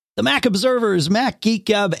The Mac Observer's Mac Geek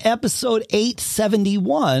Gab, episode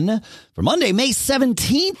 871 for Monday, May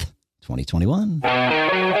 17th, 2021.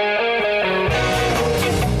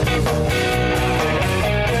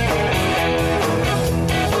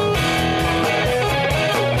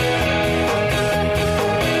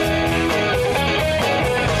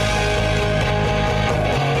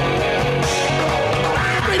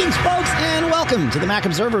 Welcome to the Mac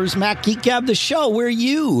Observer's Mac Geek Gab, the show where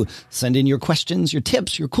you send in your questions, your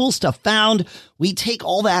tips, your cool stuff found. We take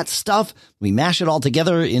all that stuff, we mash it all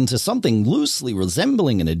together into something loosely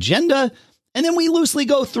resembling an agenda, and then we loosely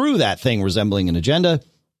go through that thing resembling an agenda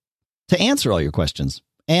to answer all your questions.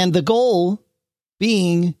 And the goal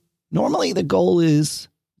being, normally the goal is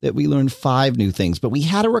that we learn 5 new things, but we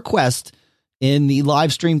had a request in the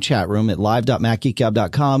live stream chat room at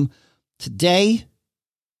live.macgeekgab.com today.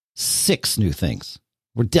 6 new things.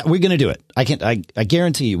 We're going to do it. I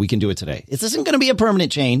guarantee you we can do it today. This isn't going to be a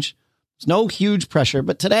permanent change. There's no huge pressure,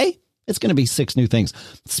 but today it's going to be 6 new things.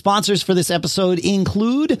 Sponsors for this episode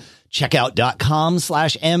include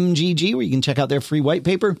checkout.com/MGG, where you can check out their free white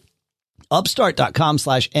paper.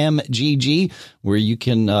 Upstart.com/MGG, where you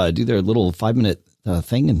can do their little 5-minute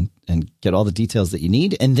thing and get all the details that you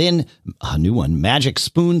need. And then a new one,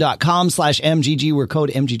 magicspoon.com/MGG, where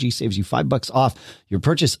code MGG saves you $5 off your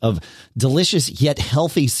purchase of delicious yet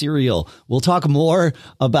healthy cereal. We'll talk more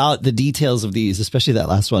about the details of these, especially that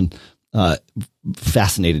last one.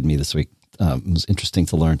 Fascinated me this week. It was interesting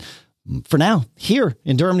to learn. For now, here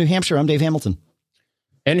in Durham, New Hampshire, I'm Dave Hamilton.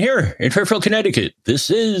 And here in Fairfield, Connecticut, this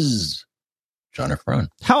is John F. Braun.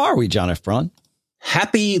 How are we, John F. Braun?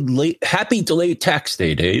 Happy delayed tax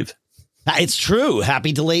day, Dave. It's true.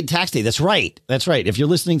 Happy delayed tax day. That's right. That's right. If you're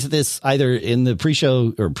listening to this either in the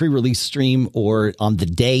pre-show or pre-release stream or on the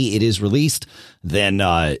day it is released, then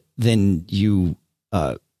you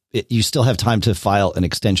still have time to file an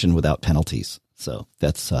extension without penalties. So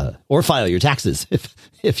that's or file your taxes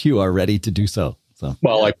if you are ready to do so. So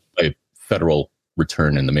well, I put my federal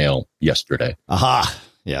return in the mail yesterday. Aha.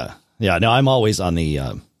 Yeah. Yeah. No, I'm always on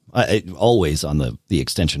the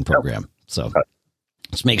extension program. So okay.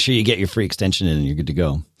 Just make sure you get your free extension in and you're good to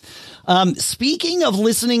go. Speaking of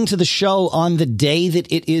listening to the show on the day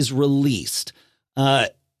that it is released, Apple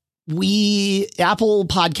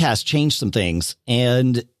Podcast changed some things,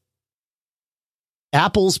 and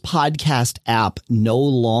Apple's podcast app no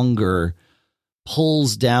longer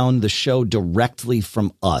pulls down the show directly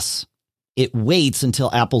from us. It waits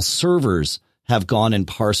until Apple servers have gone and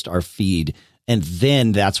parsed our feed, and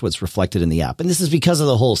then that's what's reflected in the app. And this is because of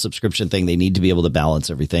the whole subscription thing. They need to be able to balance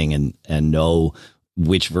everything and know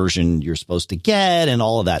which version you're supposed to get and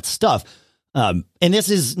all of that stuff. And this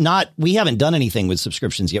is not, we haven't done anything with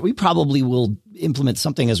subscriptions yet. We probably will implement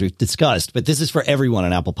something as we've discussed, but this is for everyone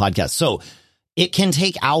on Apple Podcasts. So it can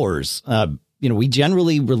take hours. We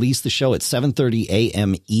generally release the show at 7:30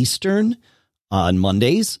 a.m. Eastern on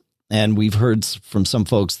Mondays. And we've heard from some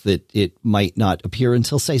folks that it might not appear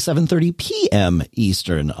until, say, 7:30 p.m.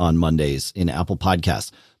 Eastern on Mondays in Apple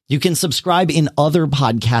Podcasts. You can subscribe in other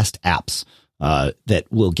podcast apps that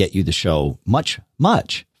will get you the show much,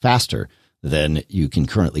 much faster than you can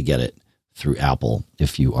currently get it through Apple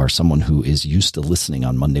if you are someone who is used to listening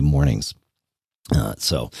on Monday mornings. But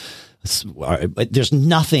there's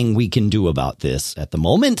nothing we can do about this at the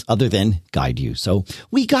moment other than guide you. So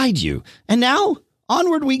we guide you. And now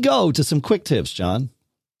onward we go to some quick tips, John.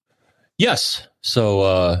 Yes.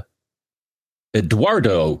 So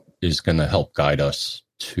Eduardo is going to help guide us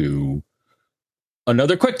to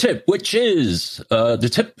another quick tip, which is the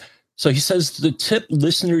tip. So he says the tip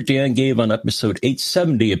listener Dan gave on episode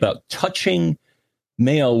 870 about touching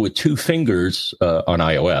mail with 2 fingers on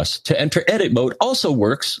iOS to enter edit mode also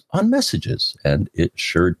works on messages. And it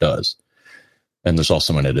sure does. And there's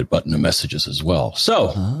also an edit button in messages as well. So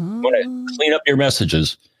when I clean up your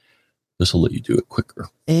messages, this will let you do it quicker.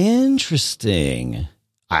 Interesting.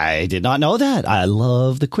 I did not know that. I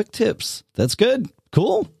love the quick tips. That's good.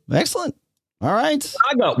 Cool. Excellent. All right.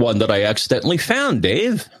 I got one that I accidentally found,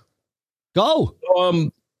 Dave. Go. I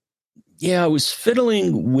was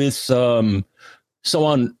fiddling with so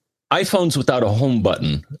on iPhones without a home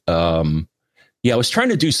button. I was trying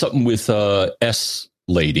to do something with S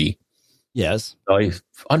Lady. Yes. I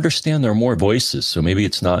understand there are more voices, so maybe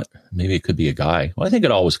it could be a guy. Well, I think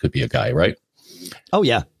it always could be a guy, right? Oh,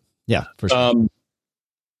 yeah. Yeah, for sure. All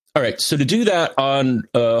right. So to do that on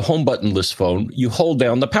a home buttonless phone, you hold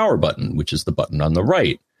down the power button, which is the button on the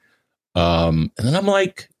right. And then I'm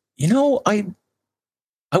like, I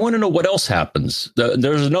want to know what else happens.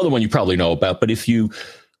 There's another one you probably know about, but if you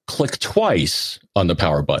click twice on the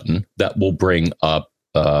power button, that will bring up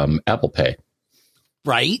Apple Pay.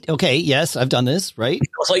 Right. Okay. Yes, I've done this. Right.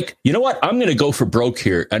 I was like, you know what? I'm going to go for broke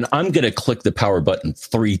here, and I'm going to click the power button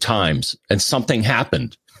 3 times, and something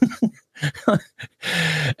happened.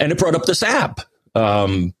 And it brought up this app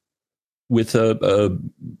with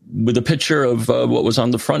a picture of what was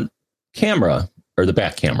on the front camera or the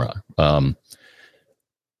back camera. And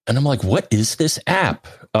I'm like, what is this app?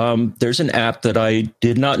 There's an app that I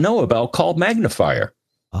did not know about called Magnifier.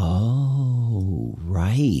 Oh,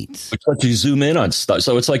 right. Which lets you zoom in on stuff.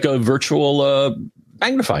 So it's like a virtual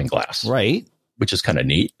magnifying glass. Right. Which is kind of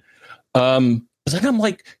neat. Then I'm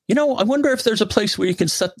like, I wonder if there's a place where you can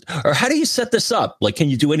set, or how do you set this up? Like, can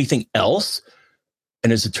you do anything else?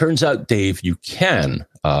 And as it turns out, Dave, you can.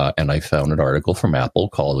 And I found an article from Apple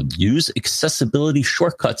called Use Accessibility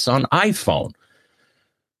Shortcuts on iPhone.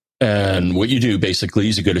 And what you do basically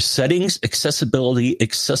is you go to Settings,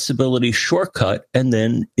 Accessibility Shortcut, and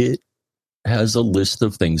then it has a list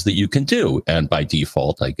of things that you can do. And by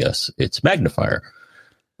default, I guess it's Magnifier.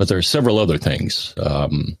 But there are several other things.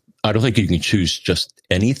 I don't think you can choose just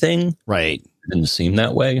anything. Right. It didn't seem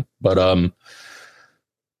that way. But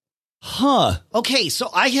okay, so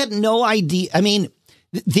I had no idea. I mean,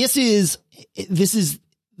 this is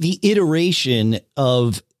the iteration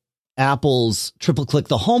of Apple's triple click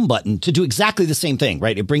the home button to do exactly the same thing,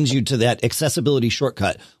 right? It brings you to that accessibility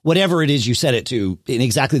shortcut, whatever it is you set it to, in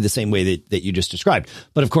exactly the same way that you just described.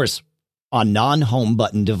 But of course, on non-home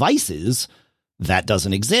button devices, that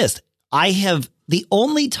doesn't exist. The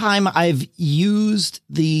only time I've used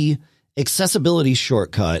the accessibility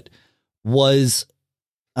shortcut was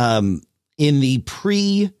in the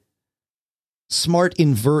pre-smart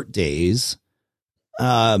invert days.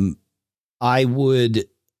 I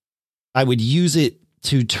would use it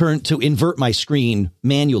to invert my screen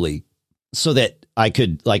manually so that I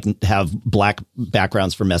could have black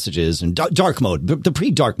backgrounds for messages and dark mode, the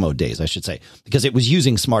pre-dark mode days, I should say, because it was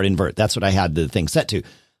using smart invert. That's what I had the thing set to.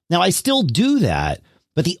 Now I still do that,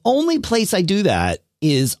 but the only place I do that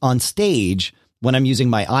is on stage when I'm using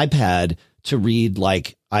my iPad to read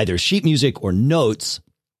either sheet music or notes.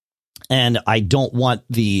 And I don't want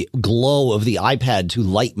the glow of the iPad to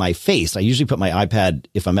light my face. I usually put my iPad,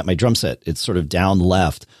 if I'm at my drum set, it's sort of down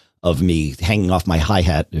left of me, hanging off my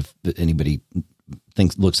hi-hat. If anybody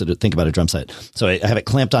think about a drum set. So I have it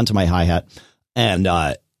clamped onto my hi-hat, and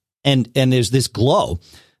there's this glow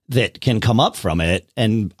that can come up from it.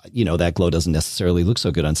 And, that glow doesn't necessarily look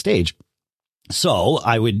so good on stage. So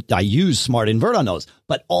I use smart invert on those,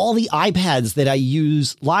 but all the iPads that I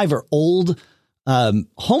use live are old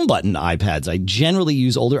home button iPads. I generally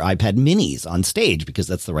use older iPad minis on stage because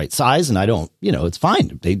that's the right size, and I don't, it's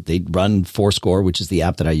fine. They run Fourscore, which is the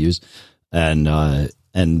app that I use, and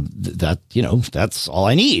that, that's all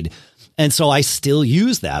I need. And so I still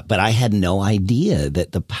use that, but I had no idea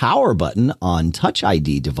that the power button on Touch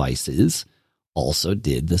ID devices also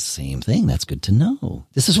did the same thing. That's good to know.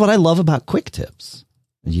 This is what I love about Quick Tips.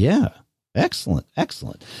 Yeah. Excellent.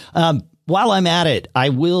 While I'm at it, I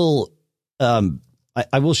will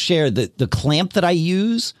share the clamp that I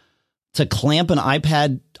use to clamp an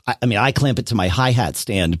iPad. I clamp it to my hi-hat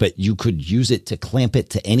stand, but you could use it to clamp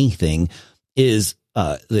it to anything, is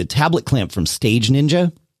the tablet clamp from Stage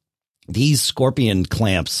Ninja. These Scorpion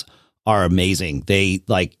clamps are amazing. They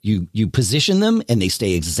you position them and they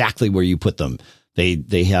stay exactly where you put them.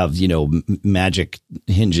 They have, magic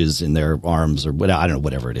hinges in their arms or whatever. I don't know,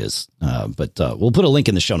 whatever it is. But we'll put a link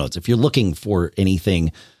in the show notes if you're looking for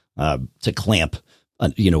anything to clamp,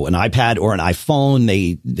 an iPad or an iPhone.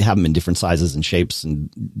 They have them in different sizes and shapes, and,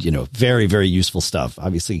 very, very useful stuff.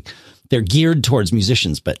 Obviously, they're geared towards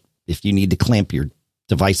musicians, but if you need to clamp your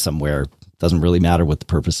device somewhere, doesn't really matter what the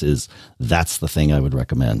purpose is. That's the thing I would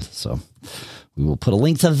recommend. So we will put a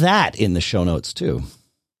link to that in the show notes too.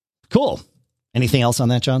 Cool. Anything else on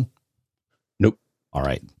that, John? Nope. All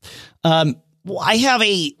right. Well, I have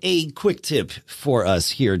a quick tip for us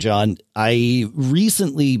here, John. I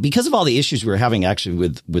recently, because of all the issues we were having actually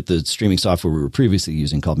with the streaming software we were previously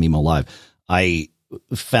using called Mimo Live, I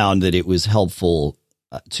found that it was helpful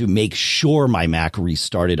to make sure my Mac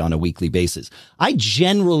restarted on a weekly basis. I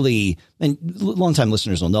generally, and longtime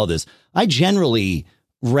listeners will know this, I generally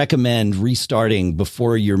recommend restarting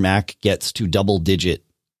before your Mac gets to double digit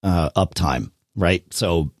uptime, right?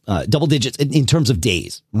 So double digits in terms of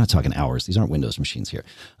days. I'm not talking hours. These aren't Windows machines here.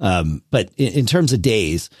 But in terms of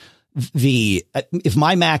days, if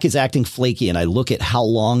my Mac is acting flaky and I look at how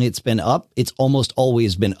long it's been up, it's almost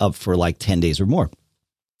always been up for 10 days or more.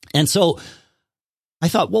 And so I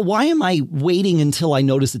thought, well, why am I waiting until I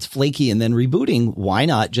notice it's flaky and then rebooting? Why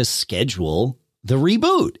not just schedule the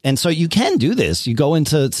reboot. And so you can do this. You go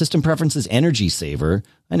into System Preferences Energy Saver.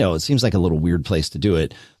 I know it seems like a little weird place to do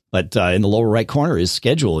it, but in the lower right corner is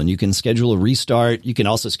schedule, and you can schedule a restart. You can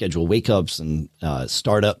also schedule wake ups and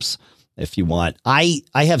startups if you want. I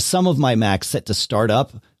have some of my Macs set to start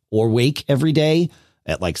up or wake every day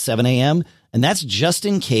at like 7 a.m. And that's just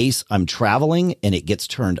in case I'm traveling and it gets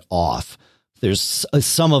turned off. There's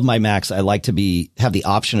some of my Macs I like to have the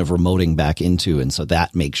option of remoting back into. And so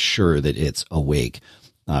that makes sure that it's awake,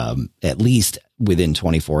 at least within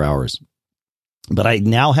 24 hours. But I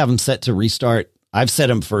now have them set to restart. I've set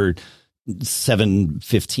them for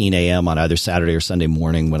 7:15 a.m. on either Saturday or Sunday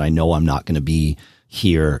morning when I know I'm not going to be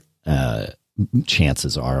here.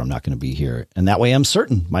 Chances are I'm not going to be here. And that way I'm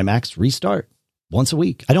certain my Macs restart once a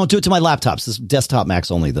week. I don't do it to my laptops. This is desktop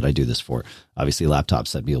Macs only that I do this for. Obviously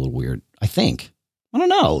laptops, that'd be a little weird. I think. I don't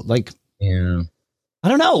know. Yeah. I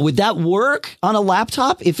don't know. Would that work on a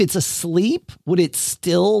laptop? If it's asleep, would it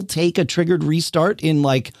still take a triggered restart in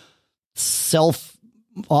like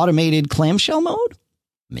self-automated clamshell mode?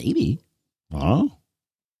 Maybe. I don't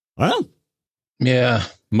know. Yeah.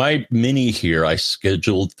 My Mini here, I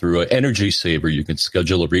scheduled through an Energy Saver. You can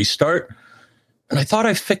schedule a restart. And I thought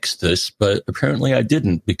I fixed this, but apparently I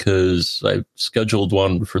didn't, because I scheduled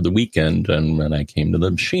one for the weekend, and when I came to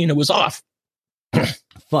the machine, it was off.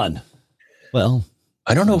 Fun. Well,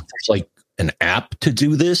 I don't know if there's like an app to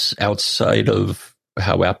do this outside of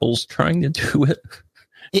how Apple's trying to do it.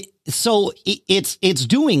 It's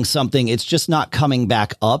doing something. It's just not coming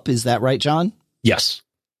back up. Is that right, John? Yes.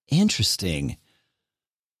 Interesting.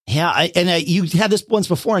 Yeah. You had this once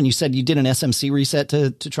before, and you said you did an SMC reset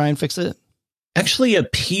to try and fix it. Actually, a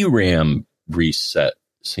PRAM reset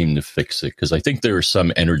seemed to fix it, because I think there are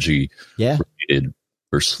some energy related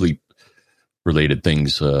or sleep related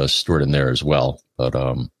things stored in there as well. But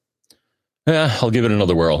I'll give it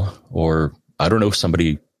another whirl. Or I don't know if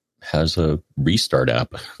somebody has a restart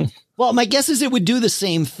app. Well, my guess is it would do the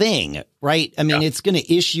same thing, right? I mean, it's going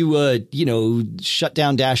to issue a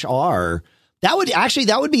shutdown -R. That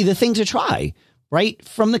would be the thing to try, right?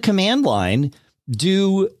 From the command line.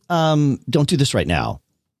 Don't do this right now,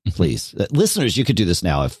 please. Listeners, you could do this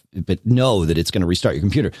now, but know that it's going to restart your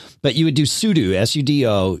computer. But you would do sudo,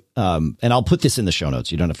 sudo, and I'll put this in the show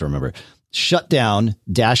notes. You don't have to remember. Shutdown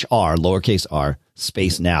 -R, lowercase r,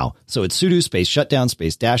 space now. So it's sudo space shutdown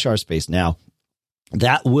space -R space now.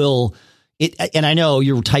 That will it. And I know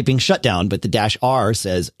you're typing shutdown, but the -R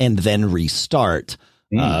says and then restart.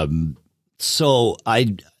 So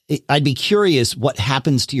I'd be curious what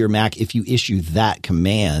happens to your Mac if you issue that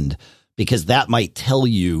command, because that might tell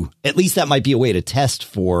you, at least that might be a way to test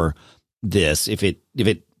for this. If it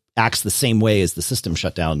acts the same way as the system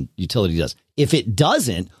shutdown utility does. If it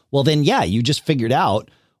doesn't, well then, you just figured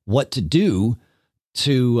out what to do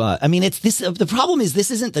to, it's this, the problem is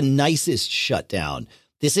this isn't the nicest shutdown.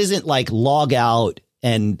 This isn't like log out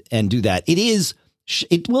and do that.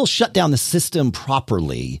 It will shut down the system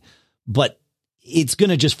properly, but it's going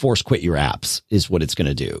to just force quit your apps is what it's going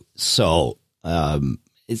to do. So,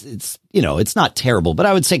 it's not terrible, but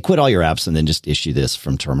I would say quit all your apps and then just issue this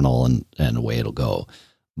from terminal and away it'll go.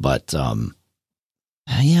 But,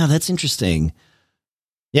 that's interesting.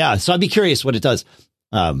 Yeah. So I'd be curious what it does.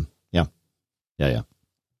 Yeah.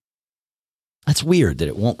 That's weird that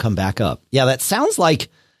it won't come back up. Yeah.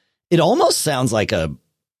 It almost sounds like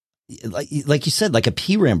like you said, like a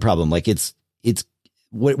PRAM problem. Like it's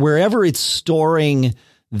wherever it's storing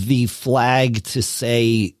the flag to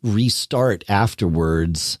say restart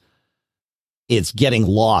afterwards, it's getting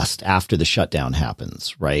lost after the shutdown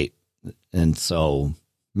happens. Right. And so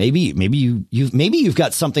maybe you've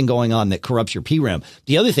got something going on that corrupts your PRAM.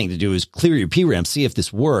 The other thing to do is clear your PRAM, see if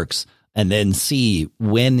this works, and then see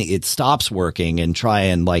when it stops working and try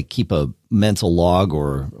and like keep a mental log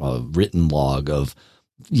or a written log of,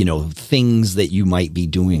 things that you might be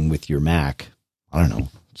doing with your Mac. I don't know.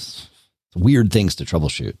 It's weird things to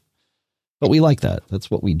troubleshoot, but we like that.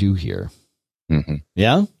 That's what we do here. Mm-hmm.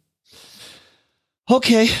 Yeah.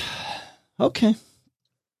 Okay.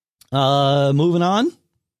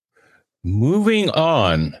 Moving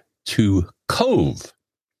on to Cove.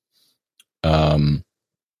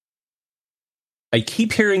 I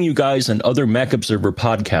keep hearing you guys and other Mac Observer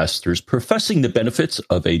podcasters professing the benefits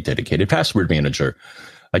of a dedicated password manager.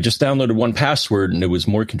 I just downloaded 1Password and it was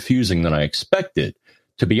more confusing than I expected.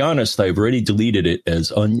 To be honest, I've already deleted it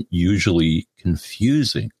as unusably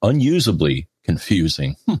confusing.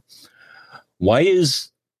 Why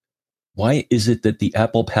is it that the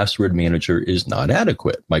Apple Password Manager is not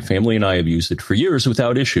adequate? My family and I have used it for years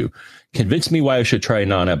without issue. Convince me why I should try a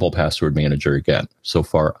non-Apple Password Manager again. So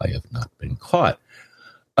far, I have not been caught.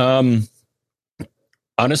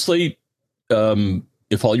 honestly,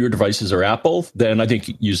 if all your devices are Apple, then I think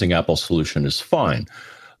using Apple's solution is fine.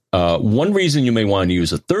 One reason you may want to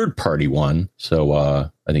use a third-party one, so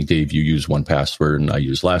I think, Dave, you use 1Password and I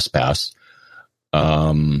use LastPass,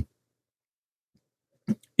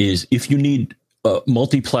 is if you need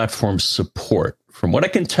multi-platform support. From what I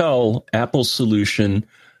can tell, Apple's solution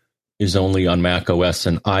is only on Mac OS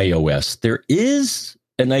and iOS. There is,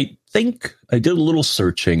 and I think I did a little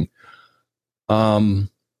searching,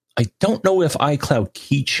 I don't know if iCloud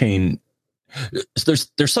Keychain,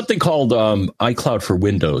 there's something called iCloud for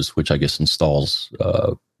Windows, which I guess installs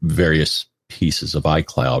various pieces of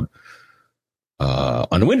iCloud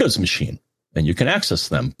on a Windows machine, and you can access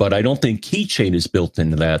them. But I don't think Keychain is built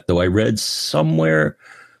into that, though I read somewhere,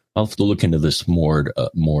 I'll have to look into this more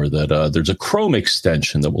that there's a Chrome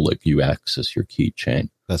extension that will let you access your Keychain.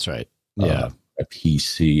 That's right. Yeah. A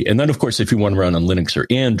PC. And then, of course, if you want to run on Linux or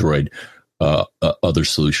Android, other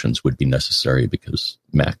solutions would be necessary because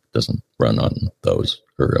Mac doesn't run on those,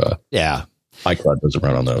 or iCloud doesn't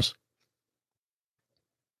run on those.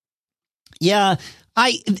 Yeah,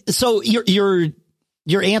 so your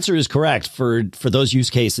answer is correct for those use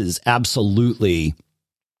cases. Absolutely,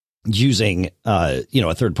 using a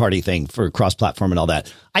third party thing for cross platform and all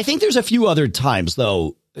that. I think there's a few other times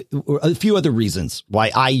though, a few other reasons why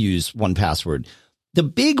I use 1Password. The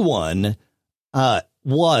big one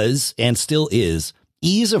was and still is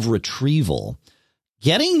ease of retrieval.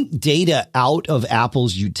 Getting data out of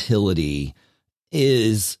Apple's utility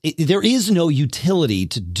there is no utility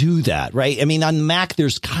to do that, right? I mean, on Mac,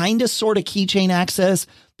 there's kind of sort of keychain access,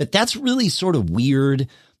 but that's really sort of weird.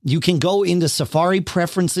 You can go into Safari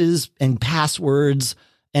preferences and passwords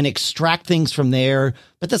and extract things from there,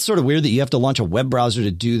 but that's sort of weird that you have to launch a web browser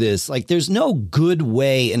to do this. Like, there's no good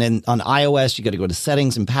way. And then on iOS, you got to go to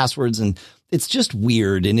settings and passwords, and it's just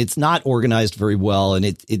weird, and it's not organized very well. And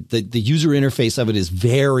the user interface of it is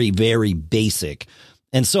very, very basic.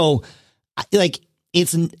 And so, like,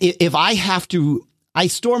 if I have to, I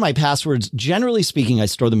store my passwords. Generally speaking, I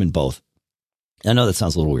store them in both. I know that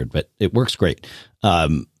sounds a little weird, but it works great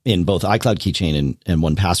in both iCloud Keychain and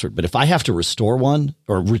 1Password. But if I have to restore one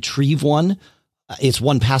or retrieve one, it's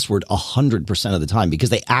 1Password 100% of the time, because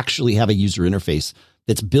they actually have a user interface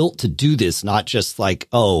that's built to do this, not just like,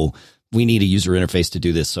 oh, we need a user interface to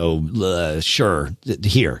do this. So sure,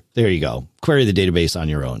 there you go. Query the database on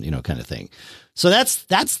your own, kind of thing. So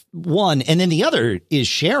that's one. And then the other is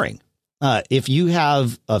sharing. If you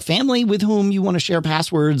have a family with whom you want to share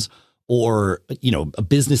passwords, or, a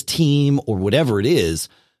business team or whatever it is,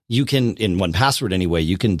 you can, in 1Password anyway,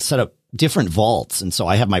 you can set up different vaults. And so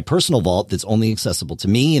I have my personal vault that's only accessible to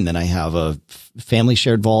me. And then I have a family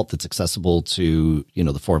shared vault that's accessible to,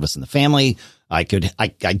 the four of us in the family. I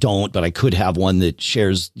don't, but I could have one that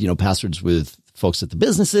shares, passwords with folks at the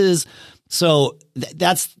businesses. So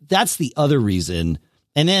that's the other reason.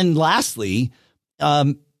 And then lastly,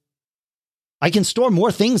 I can store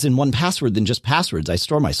more things in 1Password than just passwords. I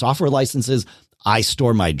store my software licenses. I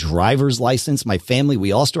store my driver's license. My family,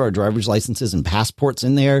 we all store our driver's licenses and passports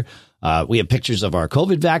in there. We have pictures of our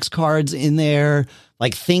COVID vax cards in there,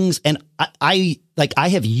 like things. And I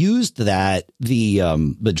have used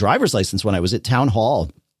the driver's license when I was at town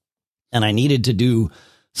hall and I needed to do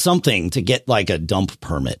something to get like a dump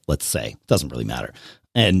permit, let's say. Doesn't really matter.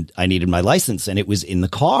 And I needed my license, and it was in the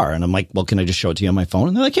car. And I'm like, well, can I just show it to you on my phone?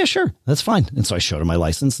 And they're like, yeah, sure. That's fine. And so I showed them my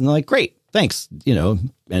license, and they're like, great, thanks.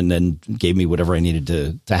 And then gave me whatever I needed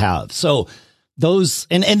to have. So those,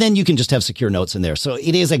 and then you can just have secure notes in there. So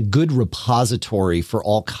it is a good repository for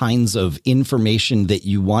all kinds of information that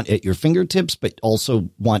you want at your fingertips, but also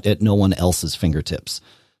want at no one else's fingertips.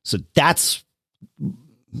 So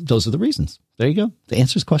those are the reasons. There you go. That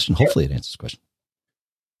answers the question. Hopefully it answers the question.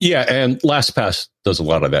 Yeah, and LastPass does a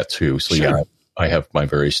lot of that too. So sure. Yeah, I have my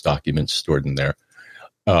various documents stored in there.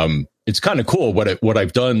 It's kind of cool. What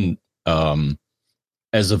I've done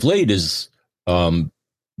as of late is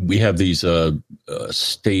we have these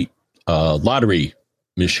state lottery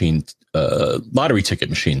ticket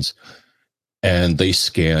machines, and they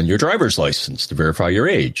scan your driver's license to verify your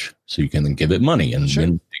age, so you can then give it money and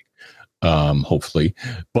sure. Hopefully.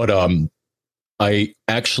 But I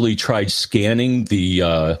actually tried scanning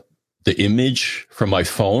the image from my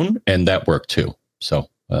phone, and that worked too. So,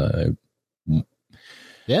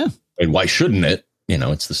 yeah. And why shouldn't it?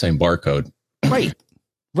 It's the same barcode.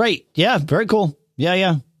 Right. Yeah. Very cool.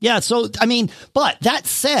 Yeah. So, I mean, but that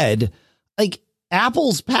said, like,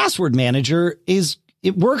 Apple's password manager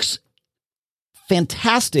it works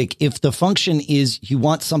fantastic if the function is you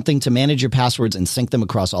want something to manage your passwords and sync them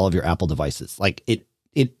across all of your Apple devices. Like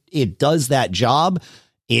it does that job.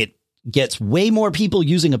 It gets way more people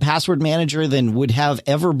using a password manager than would have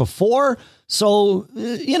ever before. So,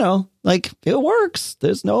 like, it works.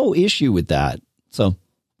 There's no issue with that. So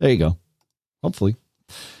there you go. Hopefully.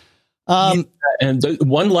 And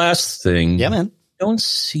one last thing. Yeah, man. I don't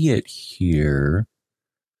see it here.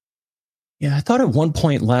 Yeah, I thought at one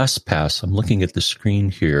point last pass, I'm looking at the screen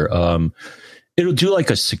here. It'll do like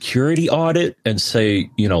a security audit and say,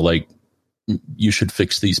 like, you should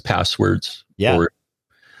fix these passwords. Yeah.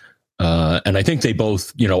 And I think they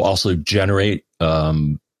both, also generate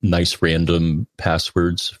nice random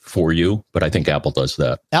passwords for you. But I think Apple does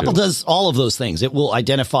that. Apple does all of those things. It will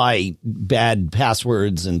identify bad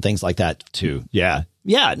passwords and things like that too. Yeah.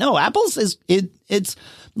 Yeah. No, Apple's it's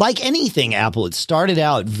like anything Apple. It started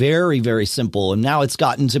out very, very simple, and now it's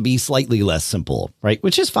gotten to be slightly less simple, right?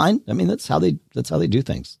 Which is fine. I mean, that's how they do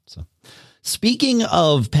things. So speaking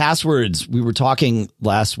of passwords, we were talking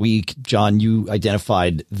last week, John, you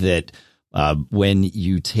identified that when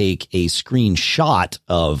you take a screenshot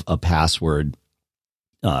of a password,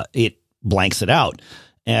 it blanks it out.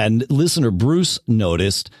 And listener Bruce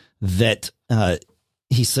noticed that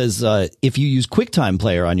he says if you use QuickTime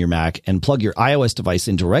Player on your Mac and plug your iOS device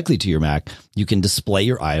in directly to your Mac, you can display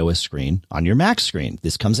your iOS screen on your Mac screen.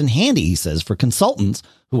 This comes in handy, he says, for consultants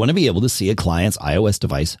who want to be able to see a client's iOS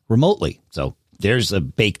device remotely. So there's a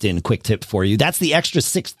baked in quick tip for you. That's the extra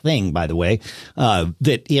sixth thing, by the way,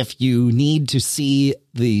 that if you need to see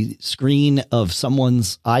the screen of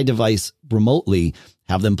someone's iDevice remotely,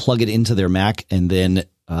 have them plug it into their Mac and then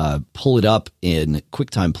pull it up in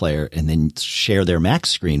QuickTime Player and then share their Mac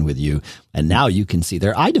screen with you. And now you can see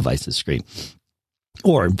their iDevice's screen.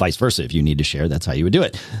 Or vice versa. If you need to share, that's how you would do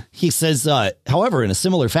it. He says, however, in a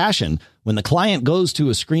similar fashion, when the client goes to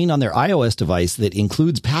a screen on their iOS device that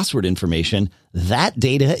includes password information, that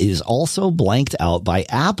data is also blanked out by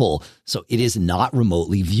Apple. So it is not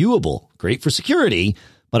remotely viewable. Great for security,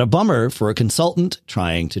 but a bummer for a consultant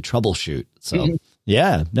trying to troubleshoot. So,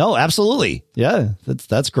 yeah, no, absolutely. Yeah,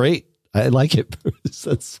 that's great. I like it, Bruce.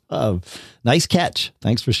 That's nice catch.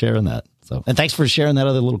 Thanks for sharing that. So, and thanks for sharing that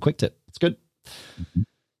other little quick tip. It's good. You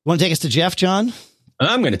want to take us to Jeff, John?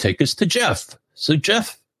 I'm going to take us to Jeff. So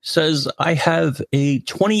Jeff says, I have a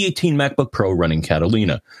 2018 MacBook Pro running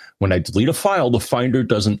Catalina. When I delete a file, the Finder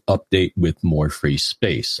doesn't update with more free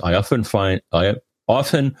space. I often find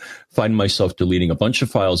myself deleting a bunch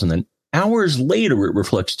of files, and then hours later, it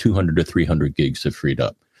reflects 200 to 300 gigs have freed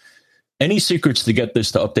up. Any secrets to get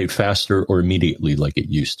this to update faster or immediately like it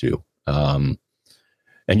used to? And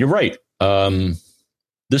you're right.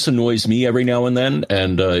 This annoys me every now and then,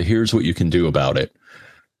 and here's what you can do about it.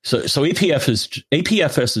 So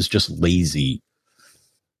APFS is just lazy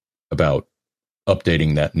about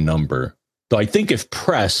updating that number. Though I think if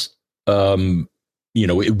pressed,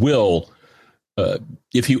 it will.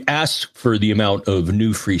 If you ask for the amount of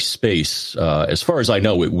new free space, as far as I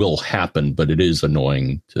know, it will happen, but it is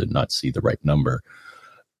annoying to not see the right number.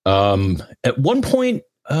 At one point,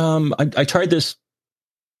 I tried this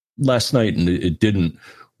last night and it didn't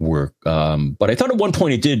work. But I thought at one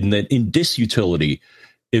point it did, and that in disutility,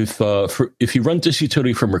 if you run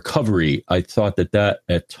disutility from recovery, I thought that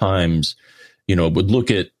at times, would look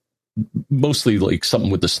at mostly like something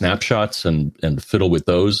with the snapshots and fiddle with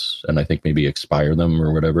those, and I think maybe expire them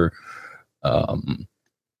or whatever. But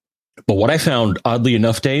what I found, oddly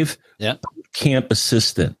enough, Dave, Camp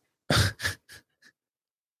Assistant.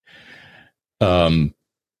 I've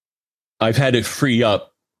had it free up,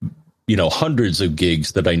 hundreds of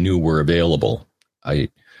gigs that I knew were available.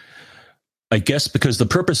 I guess because the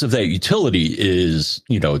purpose of that utility is,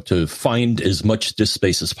 to find as much disk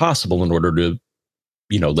space as possible in order to,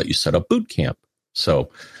 let you set up boot camp.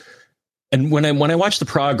 So, and when I watch the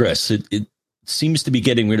progress, it seems to be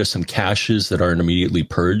getting rid of some caches that aren't immediately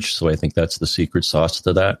purged. So I think that's the secret sauce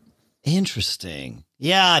to that. Interesting.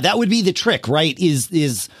 Yeah, that would be the trick, right?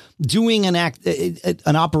 Is doing an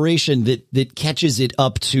operation that catches it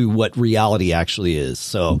up to what reality actually is.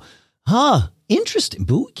 So, interesting.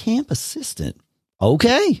 Boot Camp Assistant.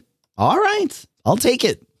 Okay. All right. I'll take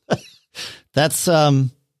it. That's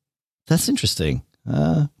interesting.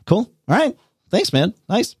 Cool. All right. Thanks, man.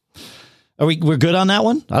 Nice. We're good on that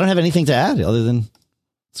one? I don't have anything to add other than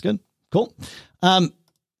it's good. Cool.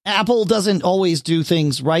 Apple doesn't always do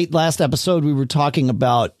things right. Last episode, we were talking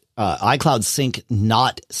about iCloud Sync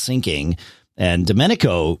not syncing. And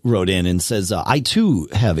Domenico wrote in and says, I too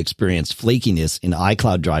have experienced flakiness in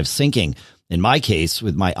iCloud Drive syncing. In my case,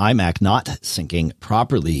 with my iMac not syncing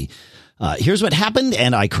properly. Here's what happened,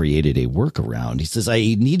 and I created a workaround. He says, I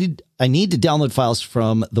need to download files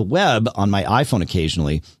from the web on my iPhone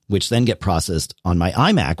occasionally, which then get processed on my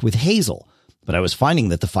iMac with Hazel. but I was finding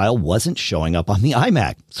that the file wasn't showing up on the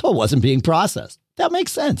iMac, so it wasn't being processed. That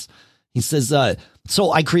makes sense. He says,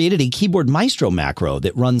 so I created a Keyboard Maestro macro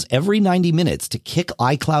that runs every 90 minutes to kick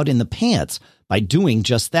iCloud in the pants by doing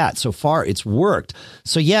just that. So far, it's worked.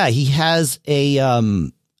 So yeah, he has a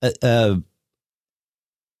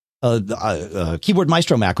Keyboard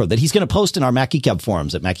Maestro macro that he's going to post in our MacECab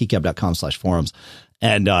forums at macecab.com/forums.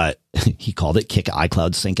 And he called it Kick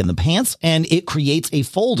iCloud Sync in the Pants. And it creates a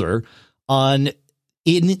folder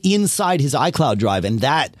inside his iCloud drive. And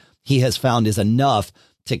that he has found is enough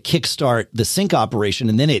to kickstart the sync operation.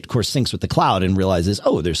 And then it, of course, syncs with the cloud and realizes,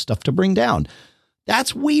 oh, there's stuff to bring down.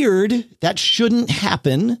 That's weird. That shouldn't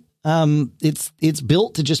happen. It's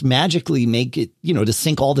built to just magically make it, to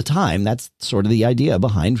sync all the time. That's sort of the idea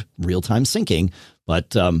behind real-time syncing.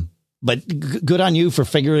 But good on you for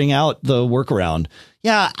figuring out the workaround.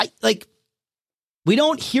 Yeah, we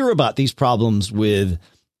don't hear about these problems with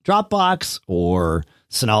Dropbox or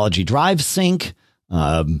Synology Drive Sync.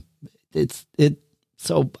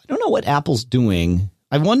 So I don't know what Apple's doing.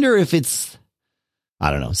 I wonder if I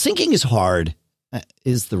don't know. Syncing is hard,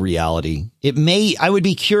 is the reality. I would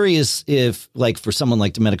be curious if, like, for someone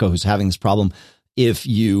like Domenico who's having this problem, if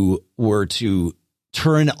you were to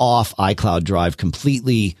turn off iCloud Drive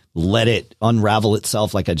completely, let it unravel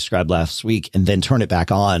itself like I described last week, and then turn it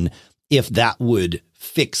back on, if that would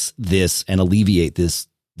fix this and alleviate this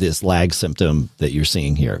lag symptom that you're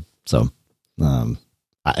seeing here. So,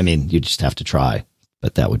 I mean, you just have to try.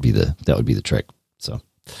 But that would be the trick. So,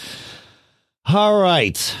 all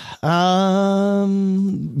right.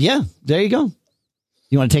 Yeah, there you go.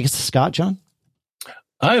 You want to take us to Scott, John?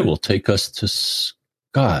 I will take us to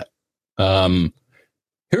Scott.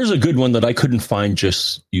 Here's a good one that I couldn't find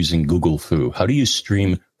just using Google Foo. How do you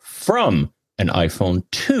stream from an iPhone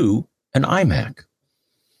to an iMac?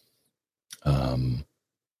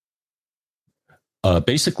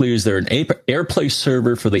 Basically, is there an AirPlay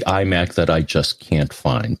server for the iMac that I just can't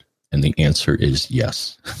find? And the answer is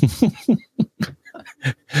yes.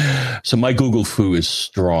 So my Google Foo is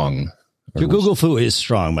strong. Your Google Foo is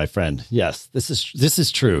strong, my friend. Yes, this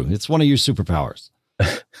is true. It's one of your superpowers.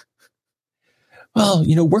 Well,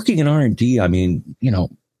 working in R&D, I mean,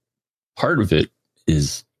 part of it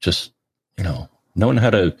is just, knowing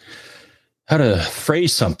how to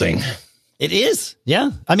phrase something. It is.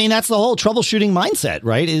 Yeah. I mean, that's the whole troubleshooting mindset,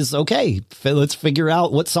 right? Is okay. Let's figure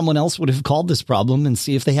out what someone else would have called this problem and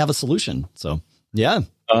see if they have a solution. So, yeah.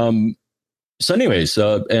 So anyways,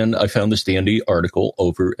 and I found this dandy article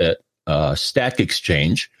over at Stack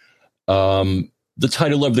Exchange. The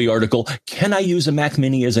title of the article, Can I Use a Mac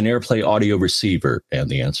Mini as an AirPlay audio receiver? And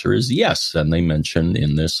the answer is yes. And they mention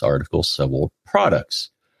in this article several products.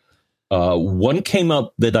 One came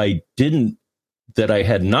up that I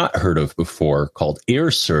had not heard of before, called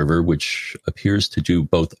AirServer, which appears to do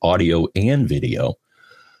both audio and video.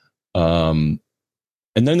 And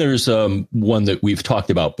then there's one that we've talked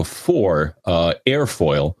about before,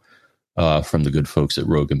 Airfoil, from the good folks at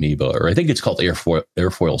Rogue Amoeba, or I think it's called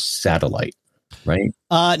Airfoil Satellite, right?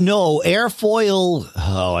 No, Airfoil.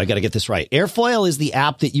 Oh, I got to get this right. Airfoil is the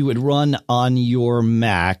app that you would run on your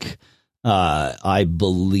Mac, I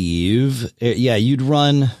believe. Yeah, you'd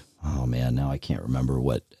run. Oh man, now I can't remember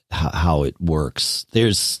how it works.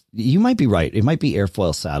 You might be right. It might be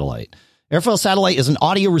Airfoil Satellite. Airfoil Satellite is an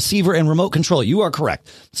audio receiver and remote control. You are correct.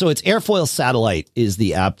 So it's Airfoil Satellite is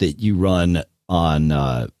the app that you run on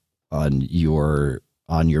your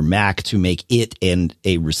Mac to make it and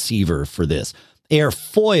a receiver for this.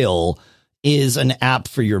 Airfoil is an app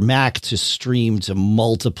for your Mac to stream to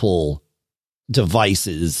multiple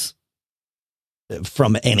devices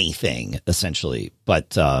from anything, essentially. But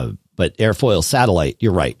Airfoil Satellite,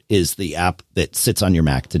 you're right, is the app that sits on your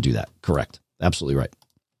Mac to do that. Correct. Absolutely right.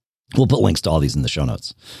 We'll put links to all these in the show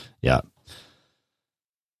notes. Yeah.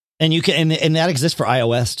 And you can, and that exists for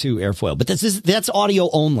iOS too, Airfoil, but that's audio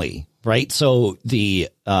only, right? So the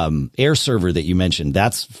AirServer that you mentioned,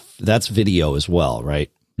 that's video as well, right?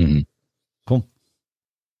 Mm-hmm.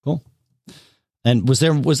 Cool. And was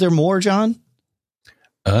there more, John?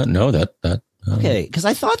 No, that. Okay. Cause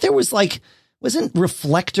I thought there was wasn't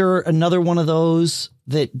Reflector another one of those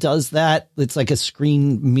that does that? It's like a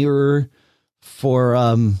screen mirror for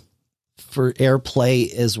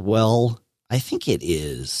AirPlay as well. I think it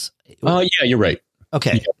is. Yeah, you're right.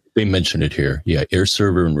 Okay. Yeah, they mentioned it here. Yeah.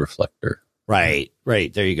 AirServer and Reflector. Right.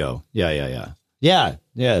 There you go. Yeah.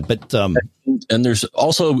 But, and there's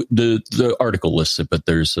also the article listed, but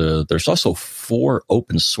there's also 4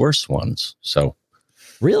 open source ones. So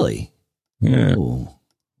really? Yeah. Ooh,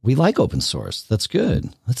 we like open source. That's good.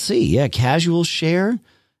 Let's see. Yeah. Casual Share,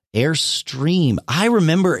 Airstream. I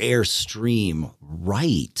remember Airstream.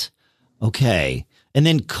 Right. Okay. And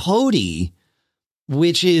then Kodi,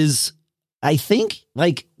 which is, I think,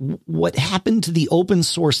 like what happened to the open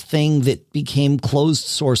source thing that became closed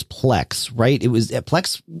source Plex, right?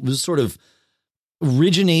 Plex was sort of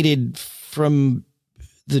originated from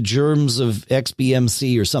the germs of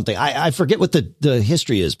XBMC or something. I forget what the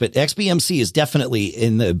history is, but XBMC is definitely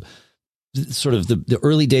in the sort of the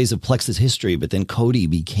early days of Plex's history, but then Kodi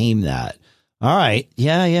became that. All right.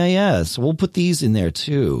 Yeah. So we'll put these in there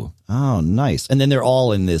too. Oh, nice. And then they're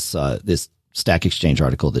all in this Stack Exchange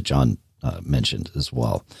article that John mentioned as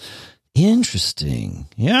well. Interesting.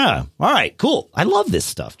 Yeah. All right, cool. I love this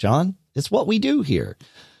stuff, John. It's what we do here.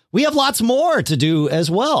 We have lots more to do as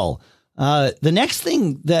well. The next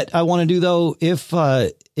thing that I want to do, though,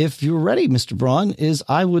 if you're ready, Mr. Braun, is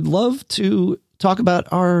I would love to talk about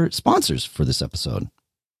our sponsors for this episode.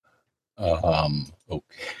 Okay.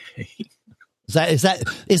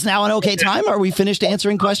 Is now an okay time? Are we finished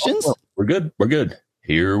answering questions? We're good.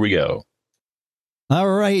 Here we go. All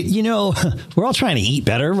right. We're all trying to eat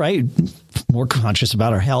better, right? More conscious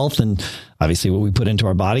about our health. And obviously what we put into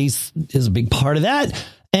our bodies is a big part of that.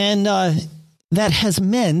 And that has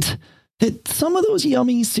meant that some of those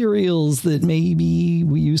yummy cereals that maybe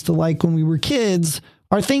we used to like when we were kids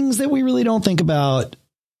are things that we really don't think about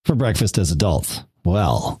for breakfast as adults.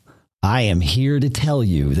 Well, I am here to tell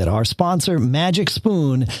you that our sponsor, Magic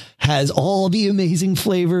Spoon, has all the amazing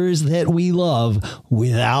flavors that we love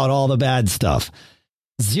without all the bad stuff.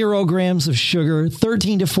 0 grams of sugar,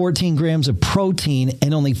 13 to 14 grams of protein,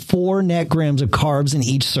 and only 4 net grams of carbs in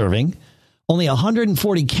each serving. Only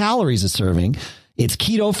 140 calories a serving. It's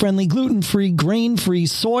keto-friendly, gluten-free, grain-free,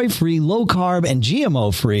 soy-free, low-carb, and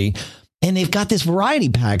GMO-free. And they've got this variety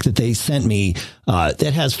pack that they sent me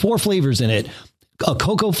that has 4 flavors in it. A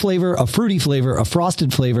cocoa flavor, a fruity flavor, a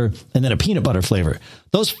frosted flavor, and then a peanut butter flavor.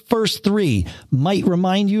 Those first 3 might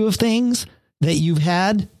remind you of things that you've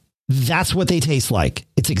had. That's what they taste like.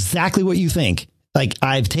 It's exactly what you think. Like,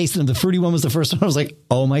 I've tasted them. The fruity one was the first one. I was like,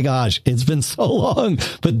 oh my gosh, it's been so long,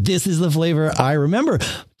 but this is the flavor I remember.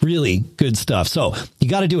 Really good stuff. So you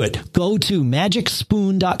got to do it. Go to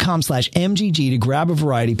magicspoon.com/MGG to grab a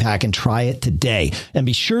variety pack and try it today. And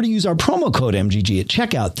be sure to use our promo code MGG at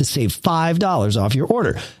checkout to save $5 off your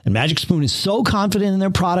order. And Magic Spoon is so confident in their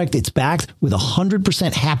product, it's backed with a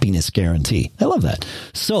 100% happiness guarantee. I love that.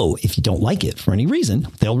 So if you don't like it for any reason,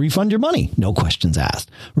 they'll refund your money. No questions asked.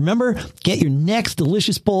 Remember, get your next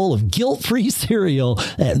delicious bowl of guilt-free cereal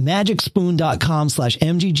at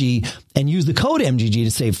magicspoon.com/MGG and use the code MGG to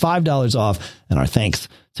save $5 off. And our thanks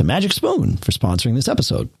to Magic Spoon for sponsoring this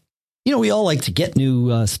episode. We all like to get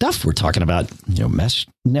new stuff. We're talking about, mesh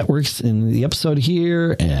networks in the episode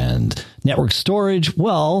here and network storage.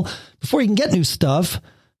 Well, before you can get new stuff,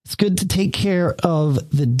 it's good to take care of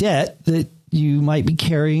the debt that you might be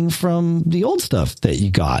carrying from the old stuff that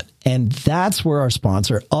you got. And that's where our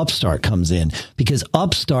sponsor, Upstart, comes in, because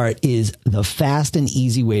Upstart is the fast and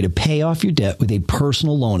easy way to pay off your debt with a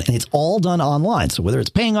personal loan. And it's all done online. So whether it's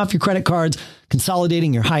paying off your credit cards,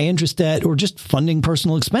 consolidating your high interest debt, or just funding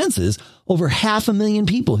personal expenses, over 500,000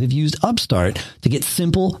 people have used Upstart to get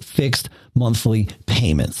simple, fixed monthly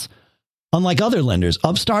payments. Unlike other lenders,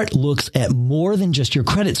 Upstart looks at more than just your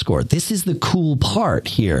credit score. This is the cool part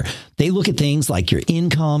here. They look at things like your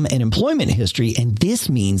income and employment history, and this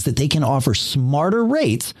means that they can offer smarter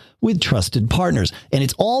rates with trusted partners. And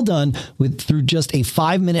it's all done through just a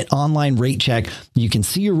 5-minute online rate check. You can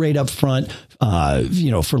see your rate up front,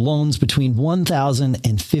 for loans between $1,000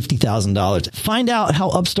 and $50,000. Find out how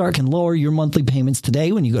Upstart can lower your monthly payments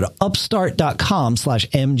today when you go to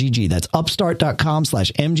upstart.com/MGG. That's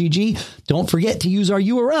upstart.com/MGG. Don't forget to use our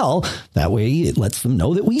URL. That way it lets them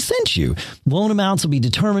know that we sent you. Loan amounts will be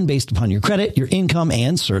determined based upon your credit, your income,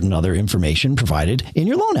 and certain other information provided in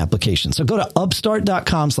your loan application. So go to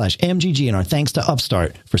upstart.com/MGG, and our thanks to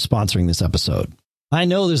Upstart for sponsoring this episode. I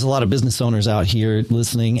know there's a lot of business owners out here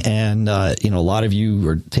listening, and a lot of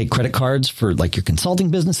you take credit cards for like your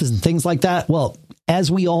consulting businesses and things like that. Well, as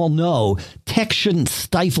we all know, tech shouldn't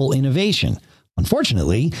stifle innovation.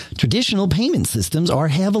 Unfortunately, traditional payment systems are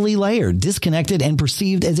heavily layered, disconnected, and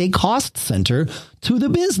perceived as a cost center to the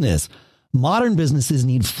business. Modern businesses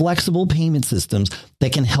need flexible payment systems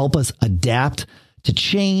that can help us adapt to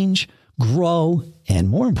change, grow, and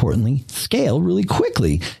more importantly, scale really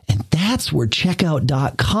quickly. And that's where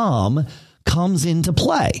Checkout.com comes into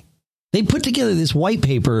play. They put together this white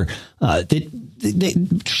paper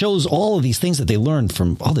that shows all of these things that they learned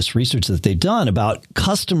from all this research that they've done about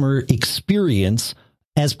customer experience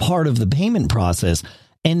as part of the payment process.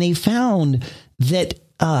 And they found that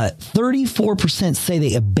 34% say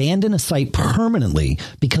they abandon a site permanently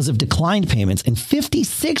because of declined payments, and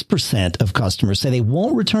 56% of customers say they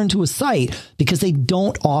won't return to a site because they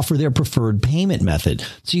don't offer their preferred payment method.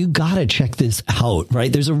 So you got to check this out,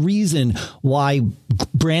 right? There's a reason why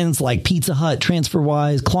brands like Pizza Hut,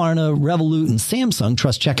 TransferWise, Klarna, Revolut, and Samsung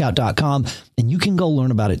trust Checkout.com, and you can go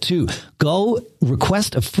learn about it too. Go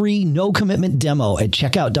request a free no commitment demo at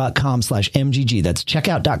checkout.com/MGG. That's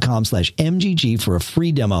checkout.com/MGG for a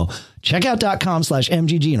free demo.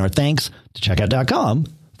 Checkout.com/MGG. And our thanks to Checkout.com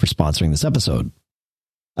for sponsoring this episode.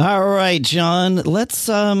 All right, John, let's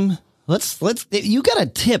you got a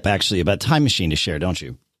tip actually about Time Machine to share, don't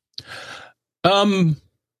you? Well,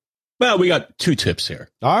 we got 2 tips here.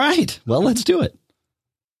 All right. Well, let's do it.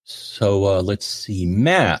 So let's see,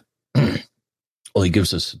 Matt. Well, he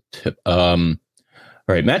gives us a tip. All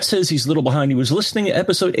right, Matt says he's a little behind. He was listening to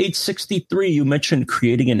episode 863. You mentioned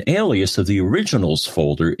creating an alias of the originals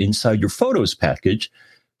folder inside your photos package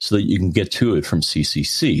so that you can get to it from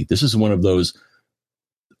CCC. This is one of those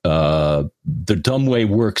the dumb way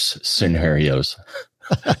works scenarios.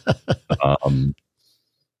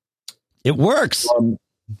 It works.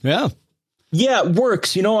 Yeah, it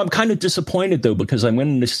works. I'm kind of disappointed, though, because I went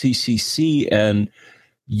into CCC and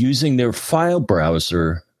using their file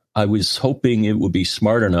browser, I was hoping it would be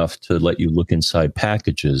smart enough to let you look inside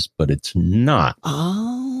packages, but it's not.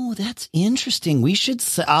 Oh, that's interesting.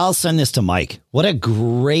 I'll send this to Mike. What a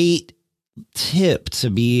great tip to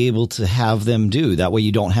be able to have them do. That way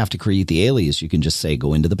you don't have to create the alias. You can just say,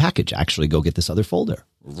 go into the package, actually go get this other folder.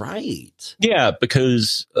 Right. Yeah,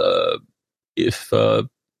 because if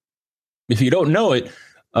you don't know it,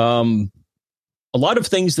 a lot of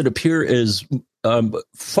things that appear as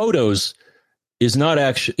photos is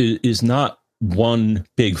not one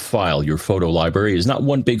big file. Your photo library is not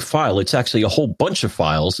one big file. It's actually a whole bunch of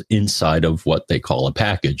files inside of what they call a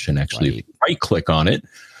package. And actually, If you right click on it,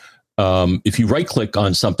 if you right click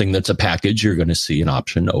on something that's a package, you're going to see an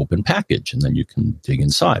option open package, and then you can dig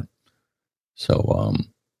inside. So,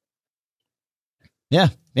 yeah,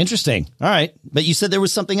 interesting. All right. But you said there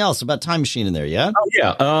was something else about Time Machine in there. Yeah. Oh,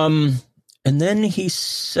 yeah. And then he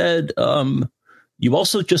said, you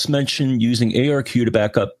also just mentioned using ARQ to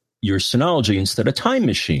back up your Synology instead of Time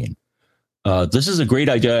Machine. This is a great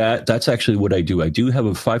idea. That's actually what I do. I do have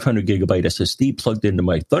a 500 gigabyte SSD plugged into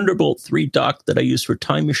my Thunderbolt 3 dock that I use for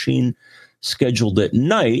Time Machine scheduled at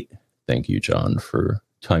night. Thank you, John, for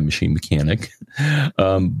Time Machine Mechanic.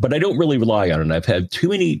 But I don't really rely on it. I've had too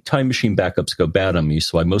many Time Machine backups go bad on me,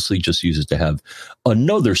 so I mostly just use it to have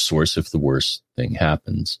another source if the worst thing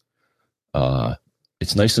happens.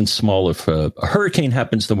 It's nice and small if a hurricane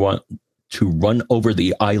happens to want to run over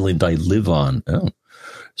the island I live on. Oh.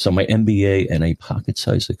 So my MBA and a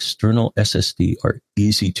pocket-sized external SSD are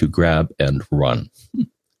easy to grab and run.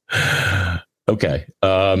 Okay.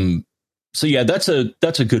 So yeah, that's a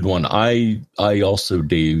good one. I also,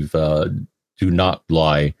 Dave, do not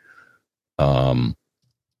rely on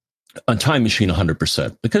Time Machine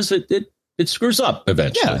 100% because it screws up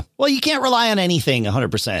eventually. Yeah. Well, you can't rely on anything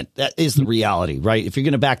 100%. That is the reality, right? If you're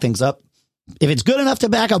going to back things up, if it's good enough to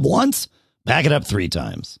back up once, back it up 3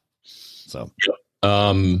 times. So,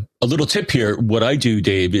 a little tip here. What I do,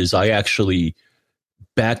 Dave, is I actually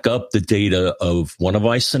back up the data of one of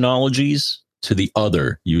my Synologies to the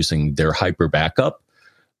other using their hyper backup.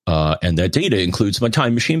 And that data includes my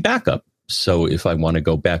Time Machine backup. So if I want to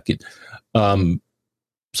go back in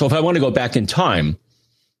time,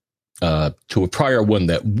 to a prior one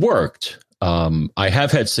that worked, I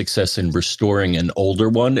have had success in restoring an older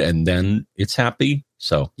one, and then it's happy.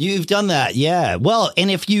 So you've done that, yeah. Well, and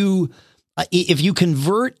if you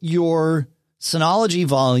convert your Synology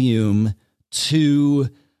volume to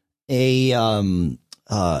a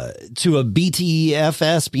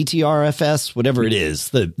BTRFS, whatever it is,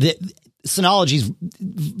 the Synology's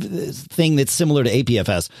thing that's similar to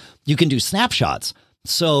APFS, you can do snapshots.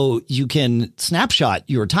 So you can snapshot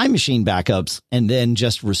your Time Machine backups and then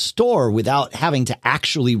just restore without having to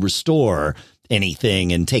actually restore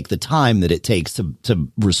anything and take the time that it takes to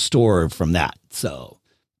restore from that. So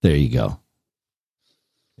there you go.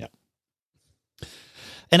 Yeah.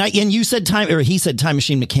 And you said he said Time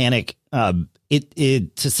Machine Mechanic. To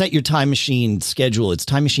set your Time Machine schedule, it's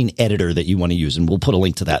Time Machine Editor that you want to use, and we'll put a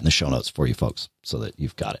link to that in the show notes for you folks so that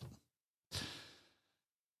you've got it.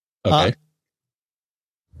 Okay.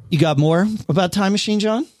 You got more about Time Machine,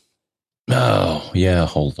 John? Oh, yeah.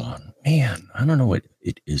 Hold on, man. I don't know what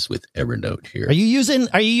it is with Evernote here. Are you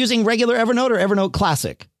using regular Evernote or Evernote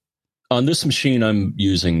Classic? On this machine, I'm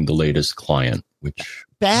using the latest client, which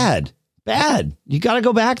bad. You got to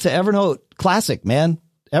go back to Evernote Classic, man.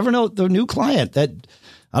 Evernote, the new client that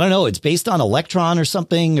I don't know. It's based on Electron or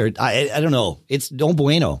something, or I don't know. It's no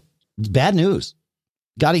bueno. It's bad news.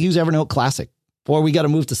 Got to use Evernote Classic, or we got to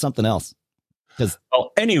move to something else.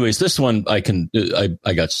 Well, anyways, this one I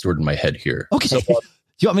got stored in my head here. Okay. So, do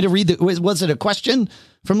you want me to read was it a question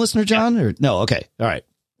from listener John or no? Okay. All right.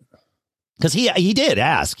 Because he did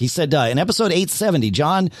ask. He said in episode 870,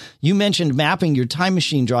 John, you mentioned mapping your Time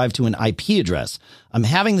Machine drive to an IP address. I'm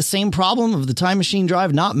having the same problem of the Time Machine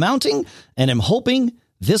drive not mounting, and I'm hoping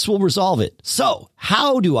this will resolve it. So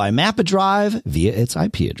how do I map a drive via its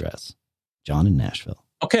IP address? John in Nashville.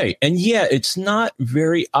 Okay. And yeah, it's not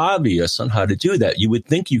very obvious on how to do that. You would